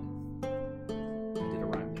mysterious hole. I did a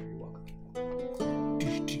rhyme there. You're welcome.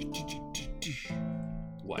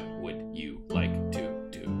 What would you like to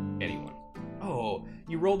do? Anyone? Oh,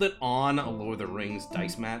 you rolled it on a Lord of the Rings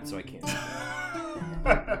dice mat, so I can't.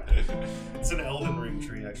 It's an Elden Ring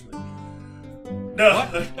tree, actually. No.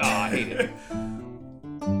 What? Oh, I hate it.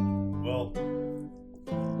 Well.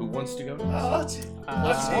 Who wants to go? Oh,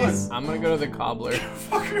 jeez. I'm gonna go to the cobbler.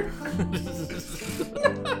 Fucker.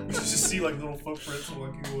 You just see like little footprints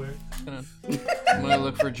walking away. I'm gonna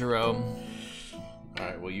look for Jerome.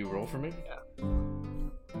 Alright, will you roll for me?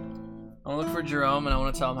 I'm gonna look for Jerome, and I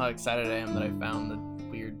want to tell him how excited I am that I found the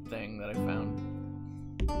weird thing that I found.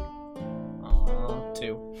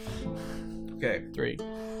 2. Okay. 3.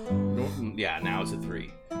 Yeah, now it's a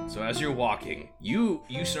 3. So as you're walking, you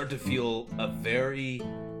start to feel a very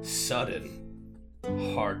sudden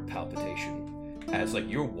heart palpitation. As like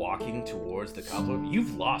you're walking towards the cobbler,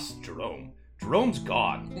 you've lost Jerome. Jerome's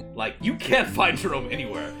gone. Like, you can't find Jerome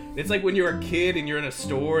anywhere. It's like when you're a kid and you're in a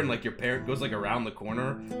store and like your parent goes like around the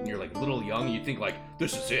corner and you're like little young and you think like,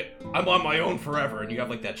 this is it. I'm on my own forever. And you have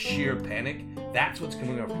like that sheer panic. That's what's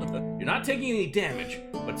coming over. You're not taking any damage,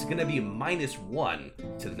 but it's gonna be a -1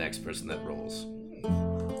 to the next person that rolls.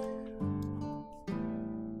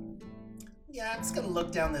 Yeah, I'm just gonna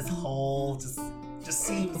look down this hole. Just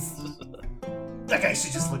seems like I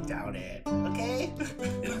should just look down it. Okay?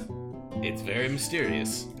 It's very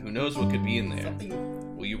mysterious. Who knows what could be in there?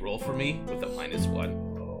 Something. Will you roll for me with a -1?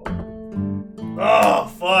 Oh,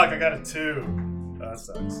 fuck. I got a 2. That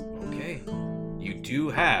sucks. Okay. You do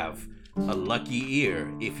have a lucky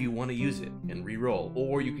ear if you want to use it and re-roll,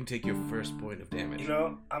 or you can take your first point of damage. You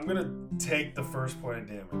know, I'm gonna take the first point of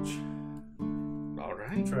damage. All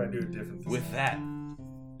right. Try to do it different. With that,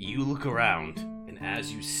 you look around, and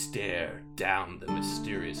as you stare down the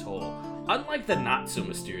mysterious hole, unlike the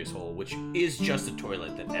not-so-mysterious hole, which is just a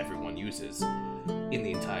toilet that everyone uses in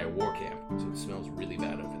the entire war camp, so it smells really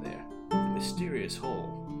bad over there, the mysterious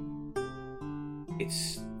hole,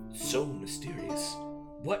 it's so mysterious.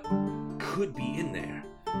 What could be in there?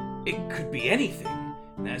 It could be anything.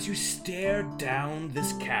 And as you stare down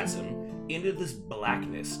this chasm into this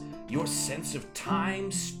blackness, your sense of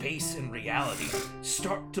time, space, and reality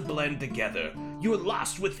start to blend together. You're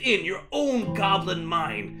lost within your own goblin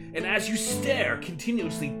mind, and as you stare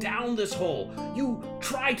continuously down this hole, you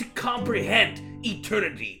try to comprehend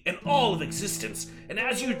eternity and all of existence. And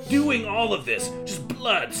as you're doing all of this, just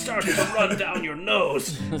blood starts to run down your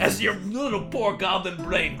nose as your little poor goblin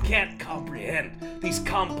brain can't comprehend these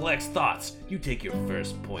complex thoughts. You take your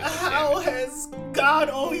first point of How damage. has God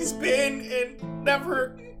always been and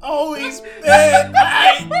never always been?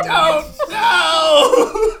 I don't know.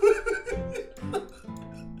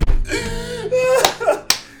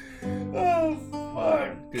 Oh, fuck.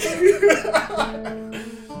 Good job.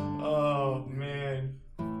 Oh, man.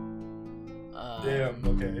 Damn,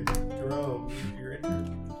 okay. Jerome, you're in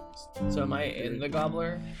here. So am I in the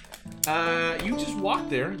gobbler? You just walk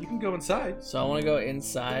there. You can go inside. So I want to go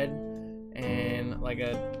inside, and like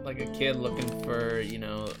a kid looking for, you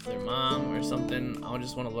know, their mom or something. I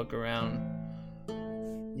just want to look around.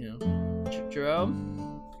 You know, Jerome.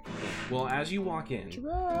 Well, as you walk in,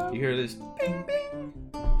 Jerome. you hear this bing bing,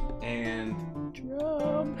 and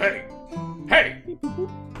Jerome. Hey! Hey!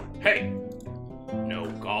 Hey! No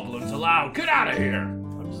goblins allowed. Get out of here!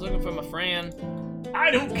 I'm just looking for my friend.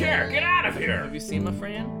 I don't care. Get out of here! Have you seen my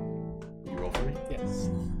friend? you roll for me. Yes.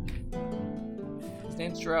 His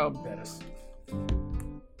name's Jerome, Dennis.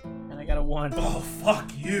 and I got a 1. Oh, fuck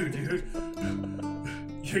you, dude.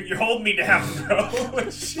 You're holding me down, bro.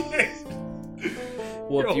 Shit.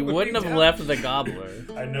 Well, if you You're wouldn't have holding me left the gobbler.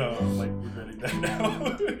 I know, I'm like regretting that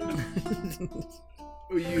now.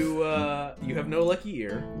 You have no lucky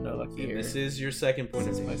ear. No lucky And here. this is your second point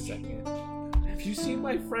This of is my damage. second. Have you seen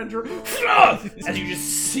my friend? As you just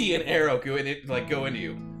see an arrow go into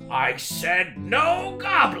you. I said no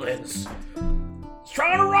goblins! He's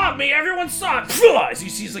trying to rob me, everyone saw it! As he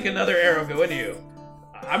sees like another arrow go into you.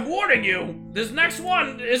 I'm warning you, this next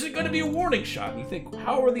one isn't gonna be a warning shot. And you think,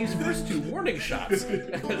 how are these first 2 warning shots?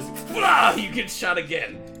 You get shot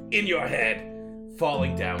again in your head,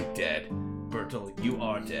 falling down dead. Bertel, you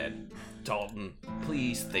are dead. Dalton,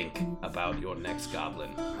 please think about your next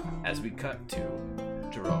goblin. As we cut to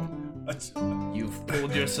Jerome. You've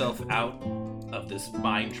pulled yourself out of this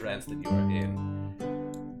mind trance that you are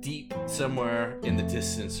in. Deep somewhere in the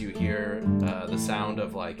distance, you hear the sound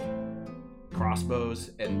of like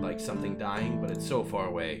crossbows and like something dying, but it's so far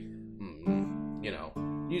away. You know,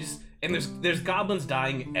 You just and there's goblins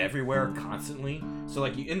dying everywhere constantly. So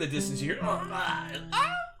like you in the distance you hear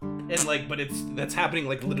and like but that's happening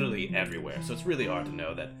like literally everywhere. So it's really hard to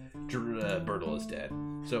know that Bertle is dead.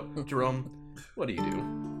 So Jerome, what do you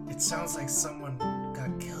do? It sounds like someone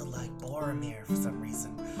got killed like Boromir for some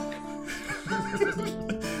reason.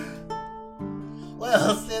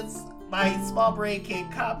 Well, since my small brain can't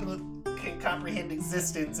comprehend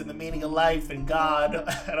existence and the meaning of life and God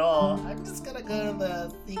at all, I'm just gonna go to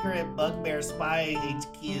the secret Bugbear Spy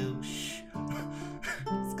HQ. Shh.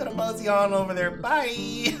 Just gonna mosey on over there.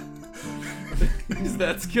 Bye!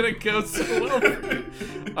 That's gonna go so well for you.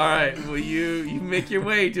 Alright, will you make your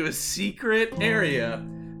way to a secret area?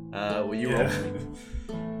 Will you roll?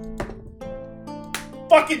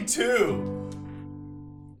 Fucking 2!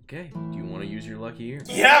 Okay, do you want to use your lucky ear?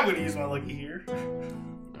 Yeah, I'm gonna use my lucky ear.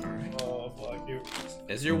 Alright. Oh, fuck you.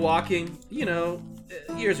 As you're walking, you know,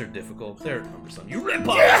 ears are difficult. They're cumbersome. You rip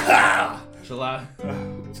off! Yeah! So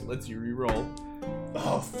lets you re-roll.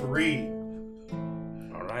 Oh, 3.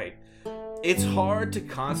 Alright. It's hard to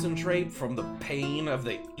concentrate from the pain of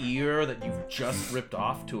the ear that you've just ripped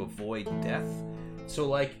off to avoid death. So,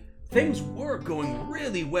 like, things were going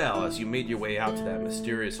really well as you made your way out to that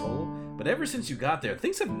mysterious hole, but ever since you got there,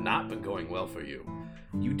 things have not been going well for you.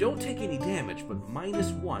 You don't take any damage, but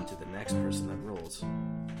 -1 to the next person that rolls.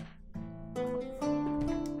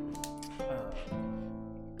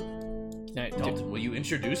 Dalton, will you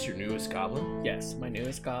introduce your newest goblin? Yes, my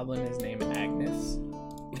newest goblin is named Agnes.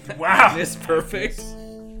 Wow! This perfect.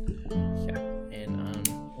 Yeah, and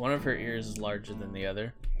one of her ears is larger than the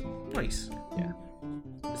other. Nice. Yeah.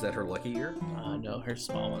 Is that her lucky ear? No, her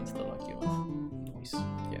small one's the lucky one. Nice.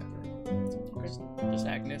 Yeah. Just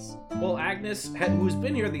Agnes. Well, Agnes, who's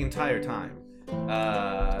been here the entire time,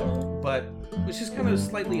 but was just kind of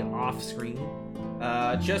slightly off screen.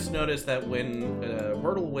 Just noticed that when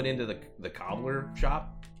Bertle went into the cobbler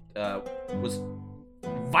shop, was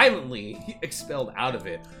violently expelled out of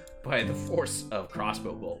it by the force of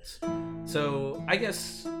crossbow bolts. So I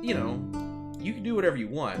guess, you know, you can do whatever you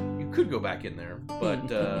want. You could go back in there,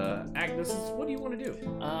 but Agnes, what do you want to do?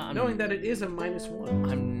 Knowing that it is a -1.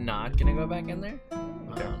 I'm not gonna go back in there.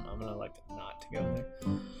 Okay. I'm gonna elect not to go there.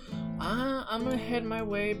 I'm gonna head my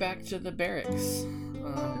way back to the barracks.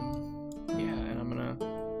 Yeah, and I'm gonna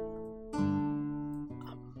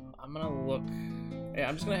look. Yeah,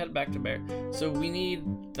 I'm just gonna head back to Bear. So we need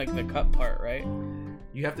like the cut part, right?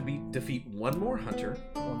 You have to defeat one more hunter.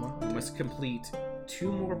 One more. You must complete 2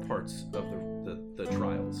 more parts of the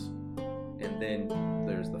trials, and then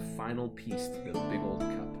there's the final piece to the big old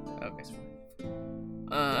cup. Okay.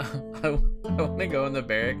 I want to go in the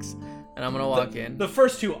barracks, and I'm gonna walk in. The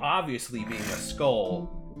first 2 obviously being a skull,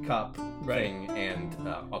 cup, Right. thing, and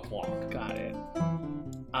a clock. Got it.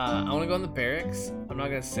 I want to go in the barracks. I'm not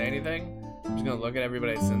gonna say anything. I'm just gonna look at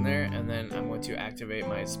everybody that's in there, and then I'm going to activate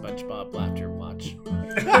my SpongeBob laughter watch.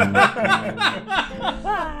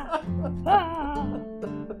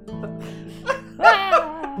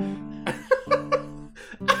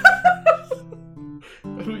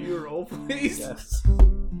 Who you roll, please? Yes.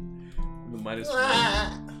 The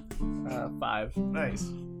 -1. 5. Nice.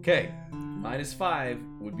 Okay, -5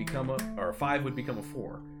 would become a 5 would become a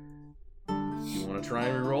 4. You want to try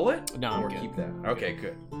and re-roll it? No, I'm or good. keep that. Okay,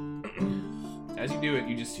 good. As you do it,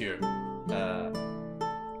 you just hear,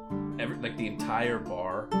 the entire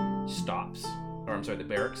bar stops, or I'm sorry, the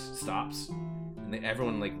barracks stops, and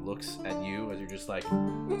everyone like looks at you as you're just like,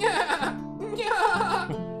 yeah, yeah,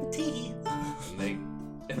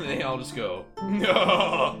 and they all just go,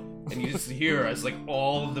 no, and you just hear as like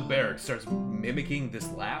all of the barracks starts mimicking this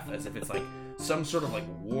laugh as if it's like some sort of like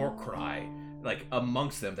war cry, like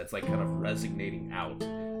amongst them that's like kind of resonating out.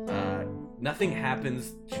 Nothing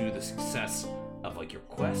happens to the success of like your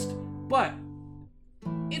quest, but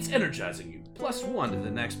it's energizing you. +1 to the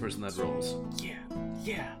next person that rolls. Yeah.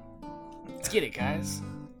 Let's get it, guys.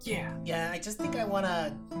 Yeah. Yeah, I just think I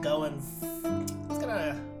wanna go and I'm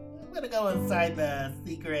gonna go inside the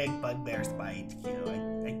secret Bugbear Spy HQ.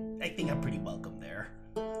 I think I'm pretty welcome there.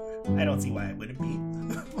 I don't see why I wouldn't be.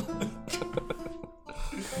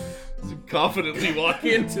 Confidently walk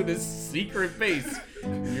into this secret base.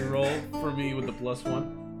 You roll for me with the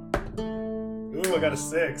 +1. Ooh, I got a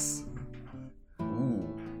 6. Ooh,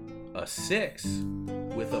 a 6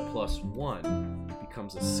 with a +1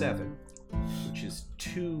 becomes a 7, which is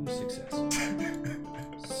 2 successes.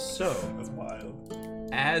 So, That's wild.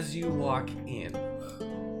 as you walk in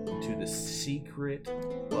to the secret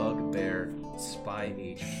Bugbear Spy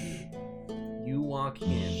HQ, you walk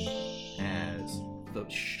in as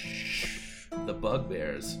the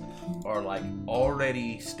bugbears are like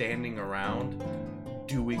already standing around,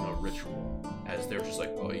 doing a ritual as they're just like,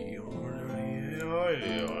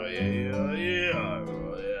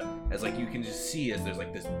 as like you can just see as there's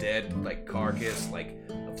like this dead like carcass like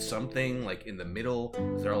of something like in the middle.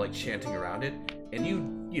 They're all like chanting around it, and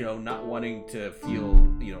you know, not wanting to feel,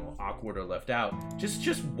 you know, awkward or left out,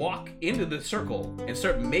 just walk into the circle and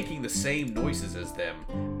start making the same noises as them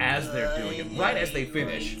as they're doing it. Right as they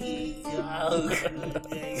finish.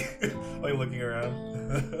 Are you looking around?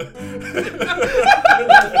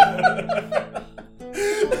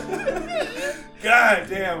 God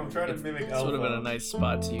damn, I'm trying to mimic This would have been a Elmo. nice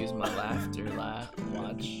spot to use my laughter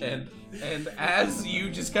watch. And as you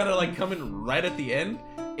just kind of like come in right at the end,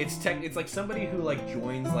 it's like somebody who like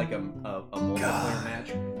joins like a multiplayer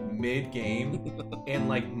match mid game, and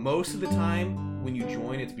like most of the time when you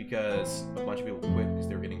join, it's because a bunch of people quit because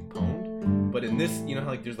they were getting pwned. But in this, you know how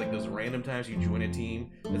like there's like those random times you join a team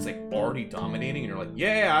that's like already dominating, and you're like,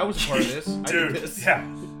 yeah, I was a part of this. I did Dude, this. yeah.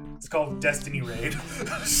 It's called Destiny Raid.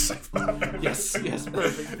 Yes,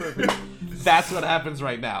 perfect. That's what happens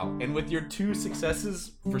right now. And with your 2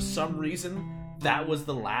 successes, for some reason, that was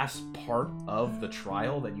the last part of the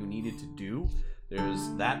trial that you needed to do.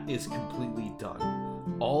 That is completely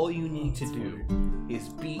done. All you need to do is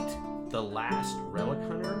beat the last relic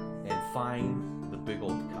hunter and find the big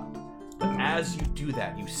old cup. But as you do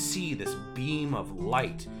that, you see this beam of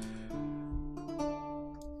light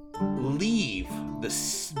leave the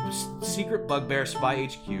secret Bugbear Spy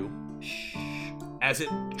HQ as it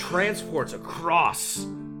transports across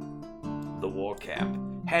the war camp,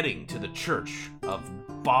 heading to the church of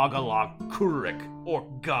Bogalok Kurik, or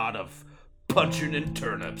god of puncheon and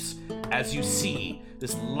turnips. As you see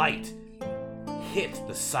this light hit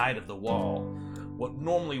the side of the wall, what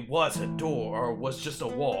normally was a door or was just a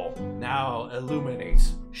wall now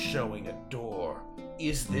illuminates, showing a door.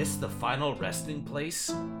 Is this the final resting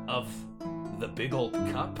place of the big old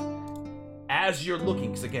cup? As you're looking,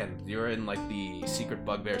 because again, you're in like the secret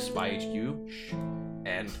Bugbear Spy HQ,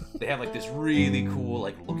 and they have like this really cool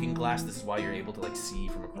like looking glass. This is why you're able to like see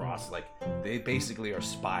from across. Like they basically are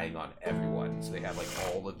spying on everyone. So they have like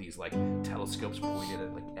all of these like telescopes pointed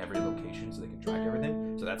at like every location so they can track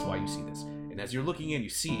everything. So that's why you see this. And as you're looking in, you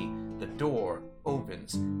see the door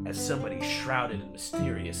opens as somebody shrouded and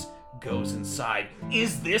mysterious goes inside.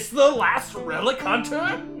 Is this the last relic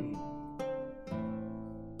hunter?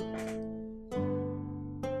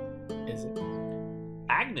 Is it?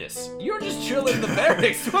 Agnes, you're just chilling in the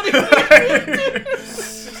barracks. What are you doing?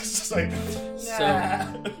 It's just like,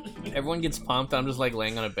 So everyone gets pumped. I'm just like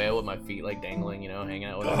laying on a bed with my feet like dangling, you know, hanging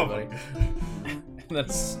out with oh my everybody. God.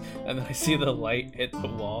 And then I see the light hit the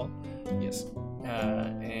wall. Yes.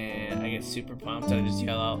 And I get super pumped. And I just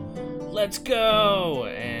yell out, "Let's go!"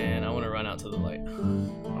 And I want to run out to the light.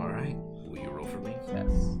 All right. Will you roll for me?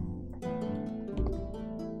 Yes.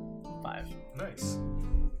 5. Nice.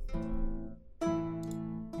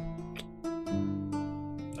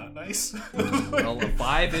 Not nice. Well, a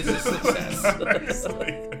 5 is a success. Nice,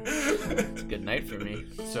 like- It's a good night for me.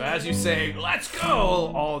 So as you say, "Let's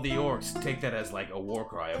go," all the orcs take that as like a war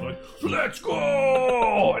cry of like, "Let's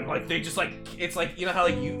go!" And like they just like, it's like, you know how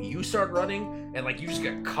like you start running and like you just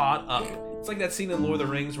get caught up. It's like that scene in Lord of the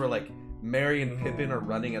Rings where like Merry and Pippin are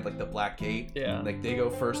running at like the Black Gate. Yeah. Like they go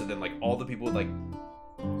first, and then like all the people with like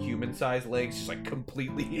human-sized legs just like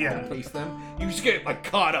completely outpace them. You just get like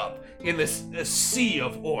caught up in this sea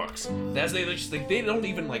of orcs. And as they just like, they don't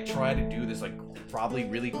even like try to do this like probably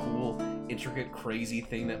really cool, intricate, crazy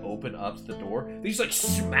thing that open up the door. They just like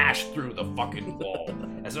smash through the fucking wall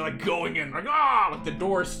as they're like going in, like like the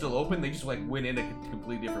door is still open. They just like went in a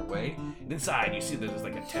completely different way. And inside you see there's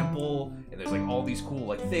like a temple and there's like all these cool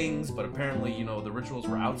like things, but apparently, you know, the rituals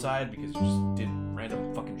were outside because you just did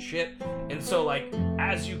random fucking shit. And so like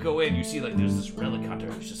as you go in, you see like there's this relic hunter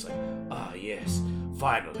who's just like, "Ah, yes,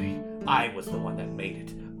 finally, I was the one that made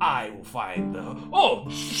it. I will find the... Oh,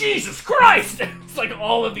 Jesus Christ!" It's like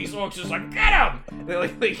all of these orcs just like, "Get him!" And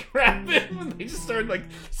they grab him and they just start like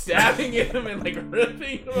stabbing him and like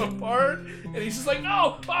ripping him apart. And he's just like,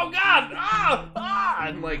 "No! Oh God! Ah!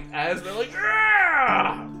 And like as they're like,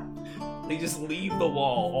 "Ah!" They just leave the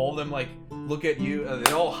wall. All of them like look at you, and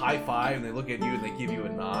they all high five, and they look at you and they give you a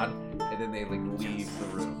nod, and then they like leave the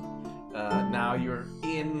room. Now you're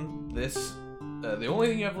in this. The only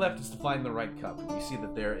thing you have left is to find the right cup. You see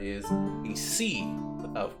that there is a sea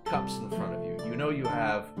of cups in front of you. You know you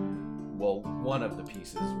have, well, one of the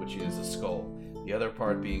pieces, which is a skull. The other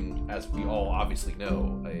part being, as we all obviously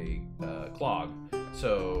know, a clog.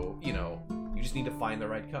 So, you know, you just need to find the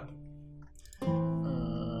right cup. I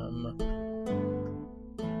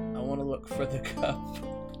want to look for the cup,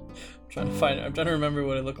 I'm trying to remember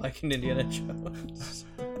what it looked like in Indiana Jones.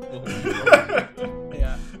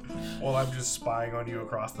 Yeah. Well, I'm just spying on you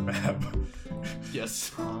across the map.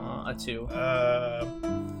 Yes. A 2.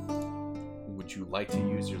 Would you like to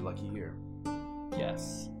use your lucky ear?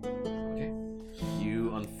 Yes. Okay.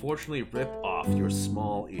 You unfortunately rip off your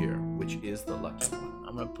small ear, which is the lucky one.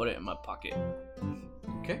 I'm gonna put it in my pocket.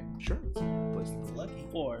 Okay, sure. Let's place it. Lucky.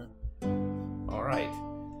 4. All right.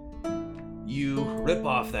 You rip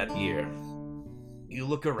off that ear. You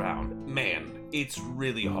look around. Man, it's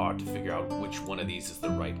really hard to figure out which one of these is the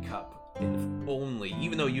right cup. And if only,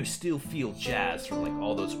 even though you still feel jazzed from like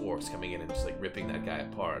all those orcs coming in and just like ripping that guy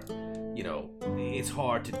apart, you know, it's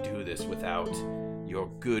hard to do this without your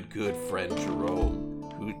good friend Jerome,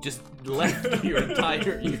 who just left your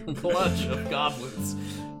entire clutch of goblins.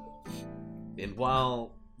 And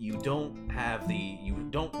while you don't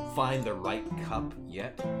find the right cup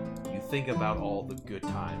yet, you think about all the good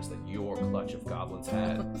times that your clutch of goblins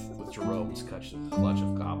had with Jerome's clutch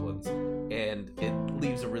of goblins, and it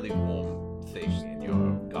leaves a really warm thing in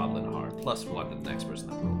your goblin heart. Plus one to the next person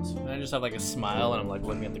that rolls. And I just have like a smile and I'm like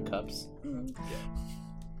looking at the cups.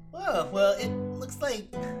 Oh, well, it looks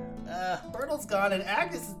like Bertle's gone and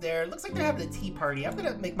Agnes is there. Looks like they're having a tea party. I'm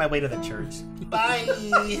gonna make my way to the church. Bye.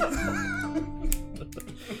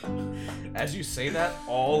 As you say that,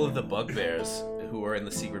 all of the bugbears who are in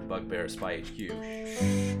the secret bugbear spy HQ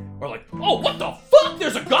are like, "Oh, what the fuck?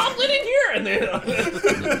 There's a goblin in here!" And they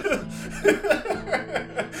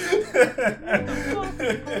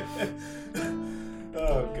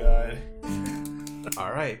Oh god.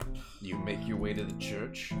 all right, you make your way to the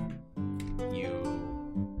church. You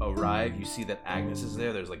arrive. You see that Agnes is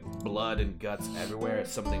there. There's like blood and guts everywhere.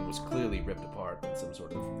 Something was clearly ripped apart in some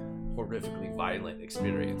sort of horrifically violent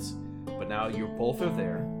experience. But now you're both are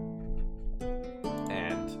there,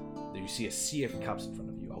 and you see a sea of cups in front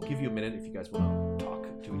of you. I'll give you a minute if you guys want to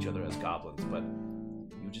talk to each other as goblins, but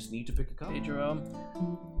you just need to pick a cup. Hey Jerome,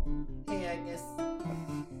 Hey, Agnes.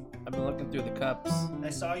 I've been looking through the cups. I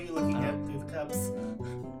saw you looking at through the cups.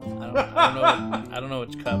 I don't know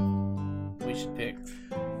which cup we should pick.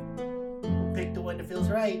 Pick the one that feels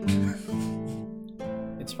right.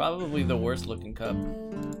 It's probably the worst looking cup.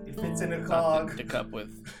 It fits in a Not cog. the cup with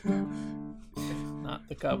not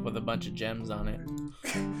the cup with a bunch of gems on it.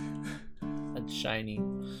 That's shiny.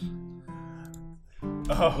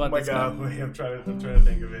 Oh About my this god, cup? wait, I'm trying to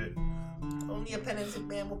think of it. Only a penitent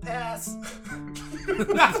man will pass.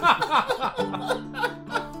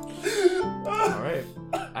 All right,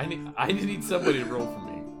 I need somebody to roll for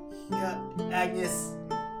me. Yeah, Agnes.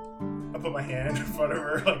 I put my hand in front of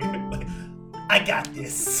her, like I got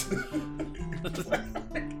this.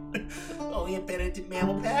 Only a penitent man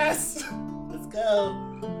will pass. Let's go.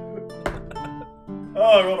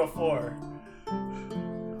 oh, I rolled a 4.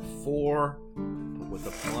 4, but with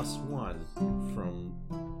a +1 from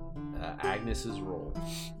Agnes's roll,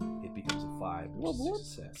 it becomes a 5, which is a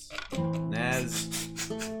success. And as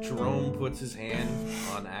Jerome puts his hand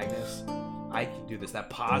on Agnes, I can do this. That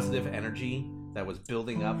positive energy that was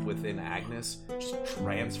building up within Agnes just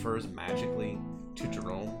transfers magically to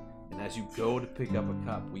Jerome. And as you go to pick up a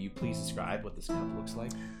cup, will you please describe what this cup looks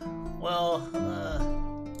like? Well,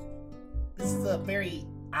 this is a very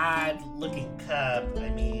odd looking cup. I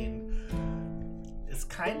mean, it's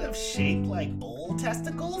kind of shaped like bull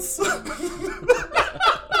testicles. So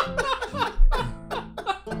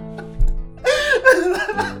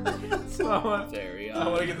Very I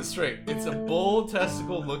want to get this straight. It's a bull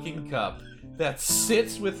testicle looking cup that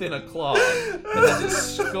sits within a claw that has a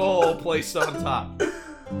skull placed on top.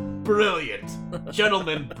 Brilliant.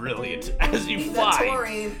 Gentlemen, brilliant. As you He's a find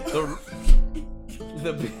taurine.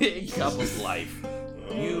 the big cup of life,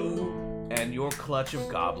 you and your clutch of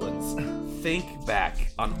goblins think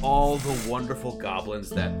back on all the wonderful goblins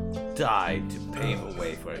that died to pave a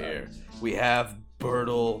way for here. We have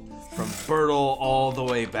Bertle, from Bertle all the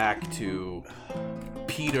way back to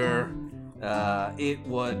Peter. It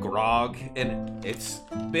was Grog, and it's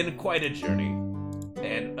been quite a journey.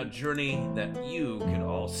 And a journey that you can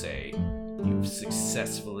all say you've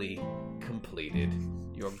successfully completed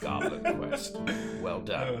your goblin quest. Well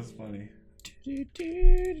done. was funny.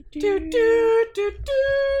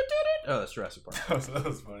 Oh, that's Jurassic Park. That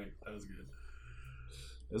was funny. That was good.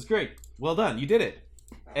 It was great. Well done. You did it.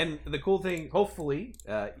 And the cool thing, hopefully,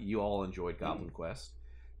 you all enjoyed Goblin Quest.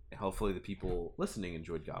 And hopefully the people listening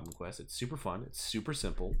enjoyed Goblin Quest. It's super fun. It's super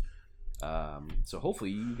simple. So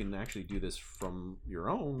hopefully you can actually do this from your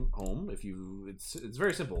own home. It's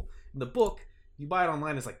very simple. In the book, you buy it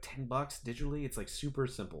online, it's like $10 digitally. It's like super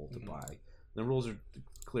simple to buy. The rules are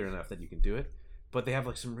clear enough that you can do it. but they have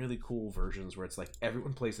like some really cool versions where it's like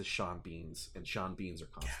everyone plays as Sean Beans, and Sean Beans are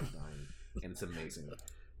constantly dying, and it's amazing.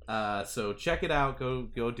 So check it out. Go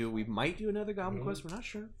do it. We might do another Goblin Quest. We're not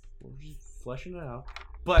sure. We're just fleshing it out.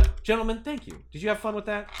 But gentlemen, thank you. Did you have fun with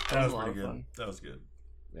that? That was a lot pretty of good. fun. That was good.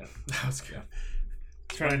 Yeah. That was good.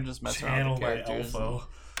 Trying to just mess around with the characters. Elfo.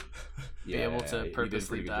 Be able to you did a purposely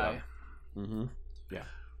pretty good die. job. Mm-hmm. Yeah.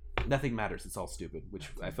 Nothing matters. It's all stupid, which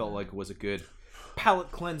I felt like was a good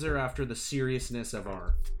palate cleanser after the seriousness of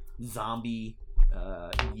our zombie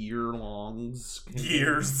year-longs.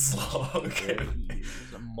 Years long. Years,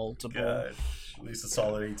 multiple. God. At least a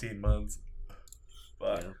solid 18 months.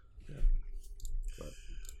 But Yeah.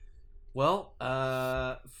 Well,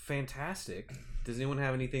 fantastic. Does anyone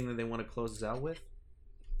have anything that they want to close us out with?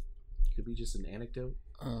 Could be just an anecdote,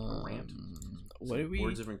 a rant, What are we?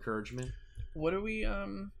 words of encouragement. What are we?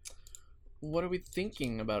 What are we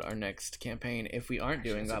thinking about our next campaign if we aren't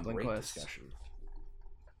doing That's a Goblin great Quest? discussion.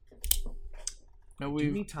 No, Do we.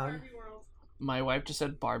 you need time? Barbie World. My wife just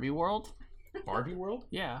said Barbie World. Barbie World?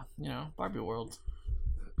 Yeah, Barbie World.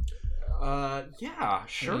 Yeah,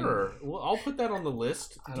 sure. Well, I'll put that on the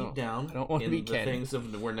list I deep don't- down. I don't wanna in be the Ken. things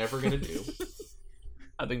of we're never gonna do.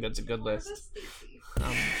 I think that's a good What list.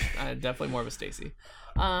 about Stacy? Definitely more of a Stacy.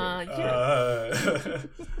 I'm not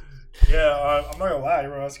gonna lie,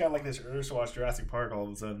 bro. I just got like this urge to watch Jurassic Park all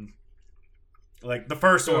of a sudden. Like the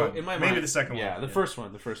first So, one, in my maybe mind- the second Yeah, one. the first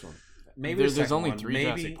one. Maybe There's the second only one. 3 Maybe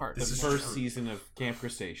Jurassic Parks. the This is first true. season of Camp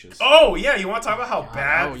Cretaceous. Oh yeah, you want to talk about how God.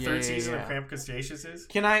 bad Oh, yeah, third yeah, season yeah. of Camp Cretaceous is?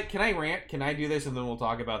 Can I rant? Can I do this and then we'll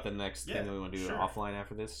talk about the next Yeah, thing that we want to do sure. offline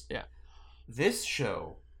after this? Yeah. This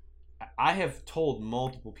show, I have told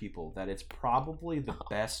multiple people that it's probably the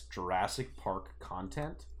best Jurassic Park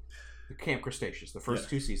content. The Camp Cretaceous, the first Yeah.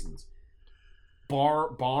 2 seasons.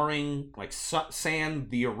 Barring like Sand,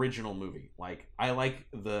 the original movie. Like I like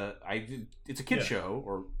it's a kid Yeah. show,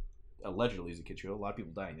 or allegedly is a kid show. A lot of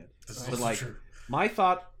people die in it. This is But also like true. my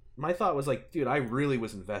thought was like, dude, I really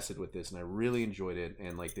was invested with this and I really enjoyed it,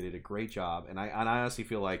 and like they did a great job, and I honestly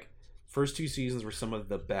feel like first 2 seasons were some of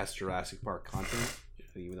the best Jurassic Park content,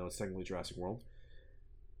 even though it's technically Jurassic World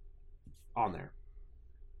on there.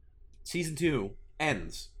 Season 2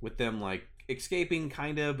 ends with them like escaping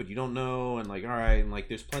kind of, but you don't know, and like all right, and like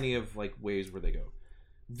there's plenty of like ways where they go.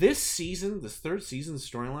 This season, this 3rd season's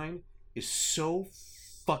storyline is so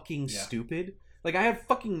fucking Yeah. stupid. Like I have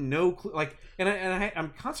fucking no clue. Like, I'm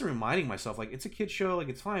constantly reminding myself like it's a kid show, like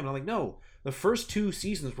it's fine. But I'm like, no, the first 2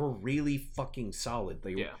 seasons were really fucking solid.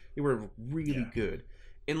 They were really Yeah. good,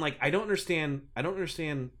 and like I don't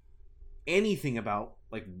understand anything about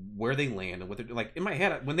like where they land and what they're like. In my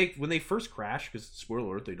head, when they first crash, because spoiler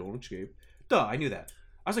alert, they don't escape. Duh, I knew that.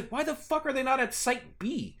 I was like, why the fuck are they not at Site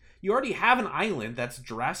B? You already have an island that's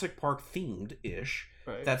Jurassic Park themed ish.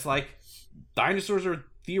 Right. That's like dinosaurs are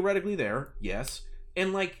theoretically there, yes,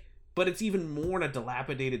 and like, but it's even more in a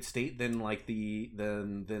dilapidated state than like the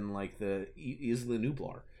Isla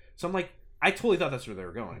Nublar. So I'm like, I totally thought that's where they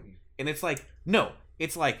were going, and it's like, no,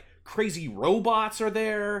 it's like crazy robots are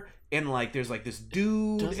there, and like there's like this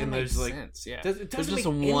dude, Doesn't and make there's like sense. Yeah. it There's doesn't just make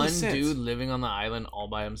any one sense. dude living on the island all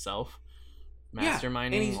by himself, Yeah, and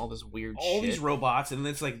masterminding he's- all this weird all shit. these robots, and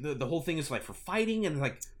it's like the whole thing is like for fighting, and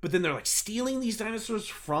like, but then they're like stealing these dinosaurs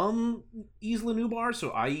from Isla Nublar,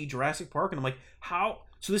 so i.e. Jurassic Park, and I'm like, how?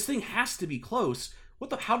 So this thing has to be close. How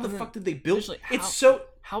the And then, fuck did they build? especially, It's how- so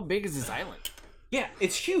How big is this island? yeah,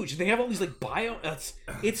 it's huge. They have all these like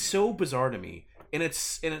it's so bizarre to me, and it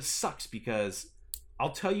sucks because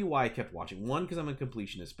I'll tell you why I kept watching. 1, because I'm a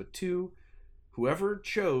completionist, but 2, whoever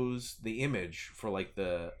chose the image for like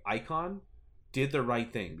the icon did the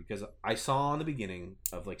right thing, because I saw in the beginning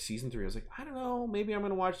of like season 3, I was like, I don't know, maybe I'm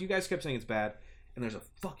gonna watch. You guys kept saying it's bad, and there's a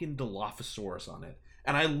fucking Dilophosaurus on it,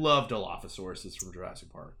 and I love Dilophosauruses from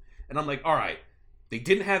Jurassic Park, and I'm like, all right, they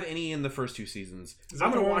didn't have any in the first 2 seasons. Is that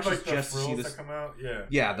I'm gonna the one watch with, this like, just the to see frills this. that come out? Yeah.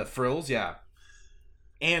 Yeah, the frills, yeah.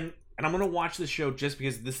 And I'm gonna watch this show just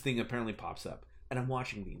because this thing apparently pops up. And I'm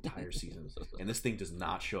watching the entire season, and this thing does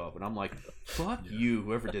not show up. And I'm like, fuck you,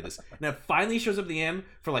 whoever did this. And it finally shows up at the end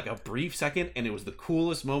for like a brief second, and it was the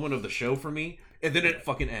coolest moment of the show for me. And then it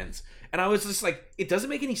fucking ends. And I was just like, it doesn't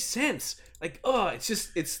make any sense. Like, it's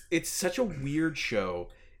just, it's such a weird show.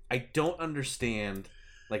 I don't understand,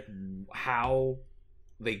 like, how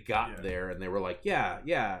they got there, and they were like,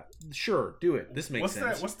 yeah, sure, do it. This makes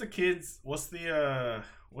sense. What's the kid's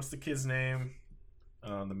name?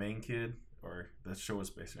 The main kid, or that show was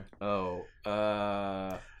based on?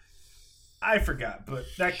 I forgot, but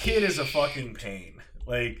that kid is a fucking pain.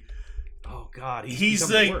 Like, oh god, he's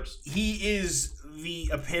become like the worst. he is the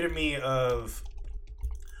epitome of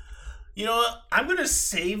You know what? I'm gonna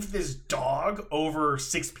save this dog over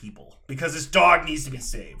 6 people because this dog needs to be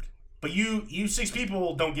saved. But you 6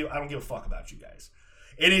 people I don't give a fuck about you guys.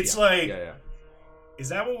 And it's is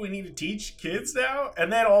that what we need to teach kids now?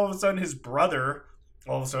 And then all of a sudden his brother,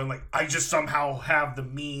 like, I just somehow have the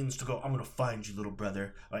means to go, I'm gonna find you, little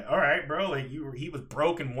brother. Like, all right, bro, like he was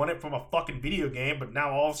broke and won it from a fucking video game, but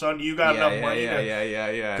now all of a sudden you got enough money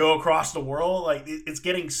to go across the world. Like it's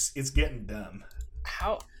getting dumb.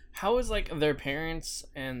 How is like their parents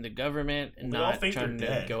and the government not trying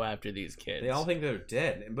to go after these kids? They all think they're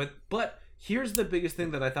dead. But here's the biggest thing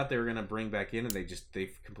that I thought they were gonna bring back in, and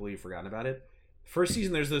they've completely forgotten about it. First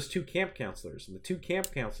season, there's those 2 camp counselors, and the 2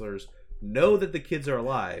 camp counselors know that the kids are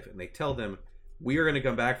alive, and they tell them, we are going to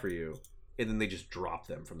come back for you, and then they just drop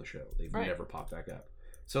them from the show. They've never popped back up.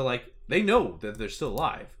 So, like, they know that they're still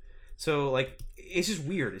alive. So, like, it's just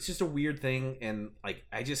weird. It's just a weird thing, and, like,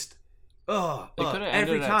 I just... They could have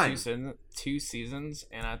ended at 2 seasons,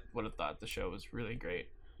 and I would have thought the show was really great.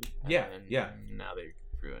 Yeah, and now they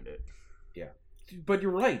ruined it. Yeah. But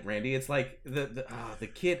you're right, Randy. It's like the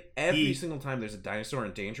kid, every single time there's a dinosaur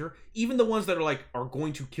in danger, even the ones that are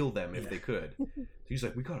going to kill them if they could. So he's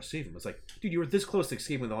like, we gotta save him. It's like, dude, you were this close to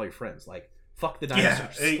escaping with all your friends. Like, fuck the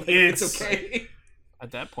dinosaurs. Yeah, it's okay.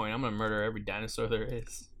 At that point, I'm gonna murder every dinosaur there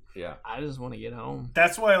is. Yeah. I just want to get home.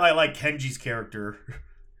 That's why I like Kenji's character.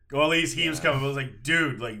 Well, at least he was coming. I was like,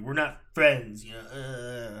 dude, like, we're not friends, you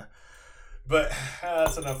know. But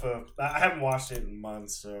that's enough of... I haven't watched it in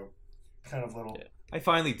months, so... kind of little. I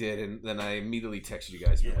finally did, and then I immediately texted you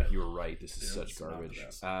guys. And like, you were right. This is such garbage.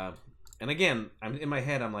 And again, I'm in my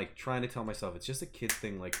head. I'm like trying to tell myself it's just a kids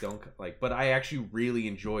thing. Like, don't like. But I actually really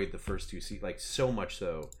enjoyed the first 2 seasons, like so much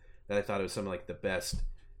so that I thought it was some of like the best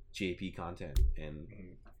JP content. And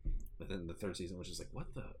then the 3rd season was just like,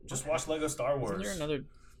 what the? Just watch Lego Star Wars. Isn't there another?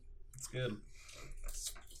 It's good.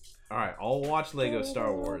 All right, I'll watch Lego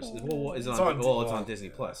Star Wars. It's on Disney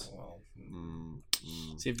Plus.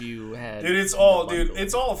 See if you had. Dude, it's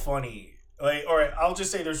all funny. Like, all right, I'll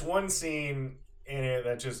just say there's one scene in it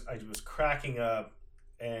that I was cracking up,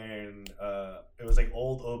 and it was like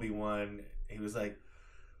old Obi-Wan. He was like,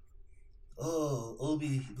 "Oh,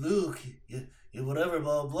 Luke, you whatever,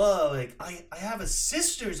 blah blah. Like, I have a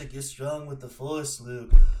sister." He's like, "You're strong with the Force,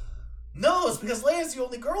 Luke." No, it's because Leia's the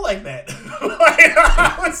only girl I met.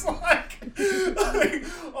 I was like,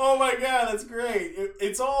 oh my god, that's great.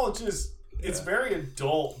 It's all just. It's very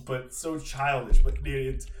adult, but so childish. But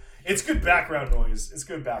dude, it's good background noise.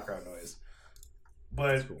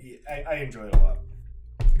 But cool. I enjoy it a lot.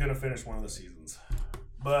 I'm gonna finish one of the seasons.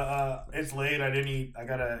 But it's late. I didn't eat. I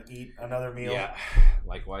gotta eat another meal. Yeah.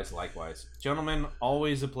 Likewise. Gentlemen,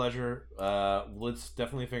 always a pleasure. Let's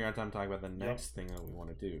definitely figure out time to talk about the next thing that we want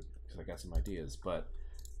to do, because I got some ideas. But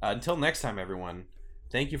until next time, everyone.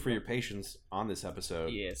 Thank you for your patience on this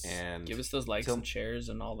episode. Yes. And give us those likes and shares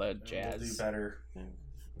and all that jazz. We'll do better.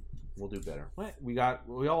 We'll do better.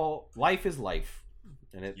 Life is life,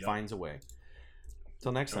 and it finds a way.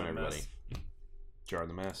 Till next time, everybody. Jar in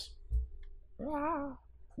the mess.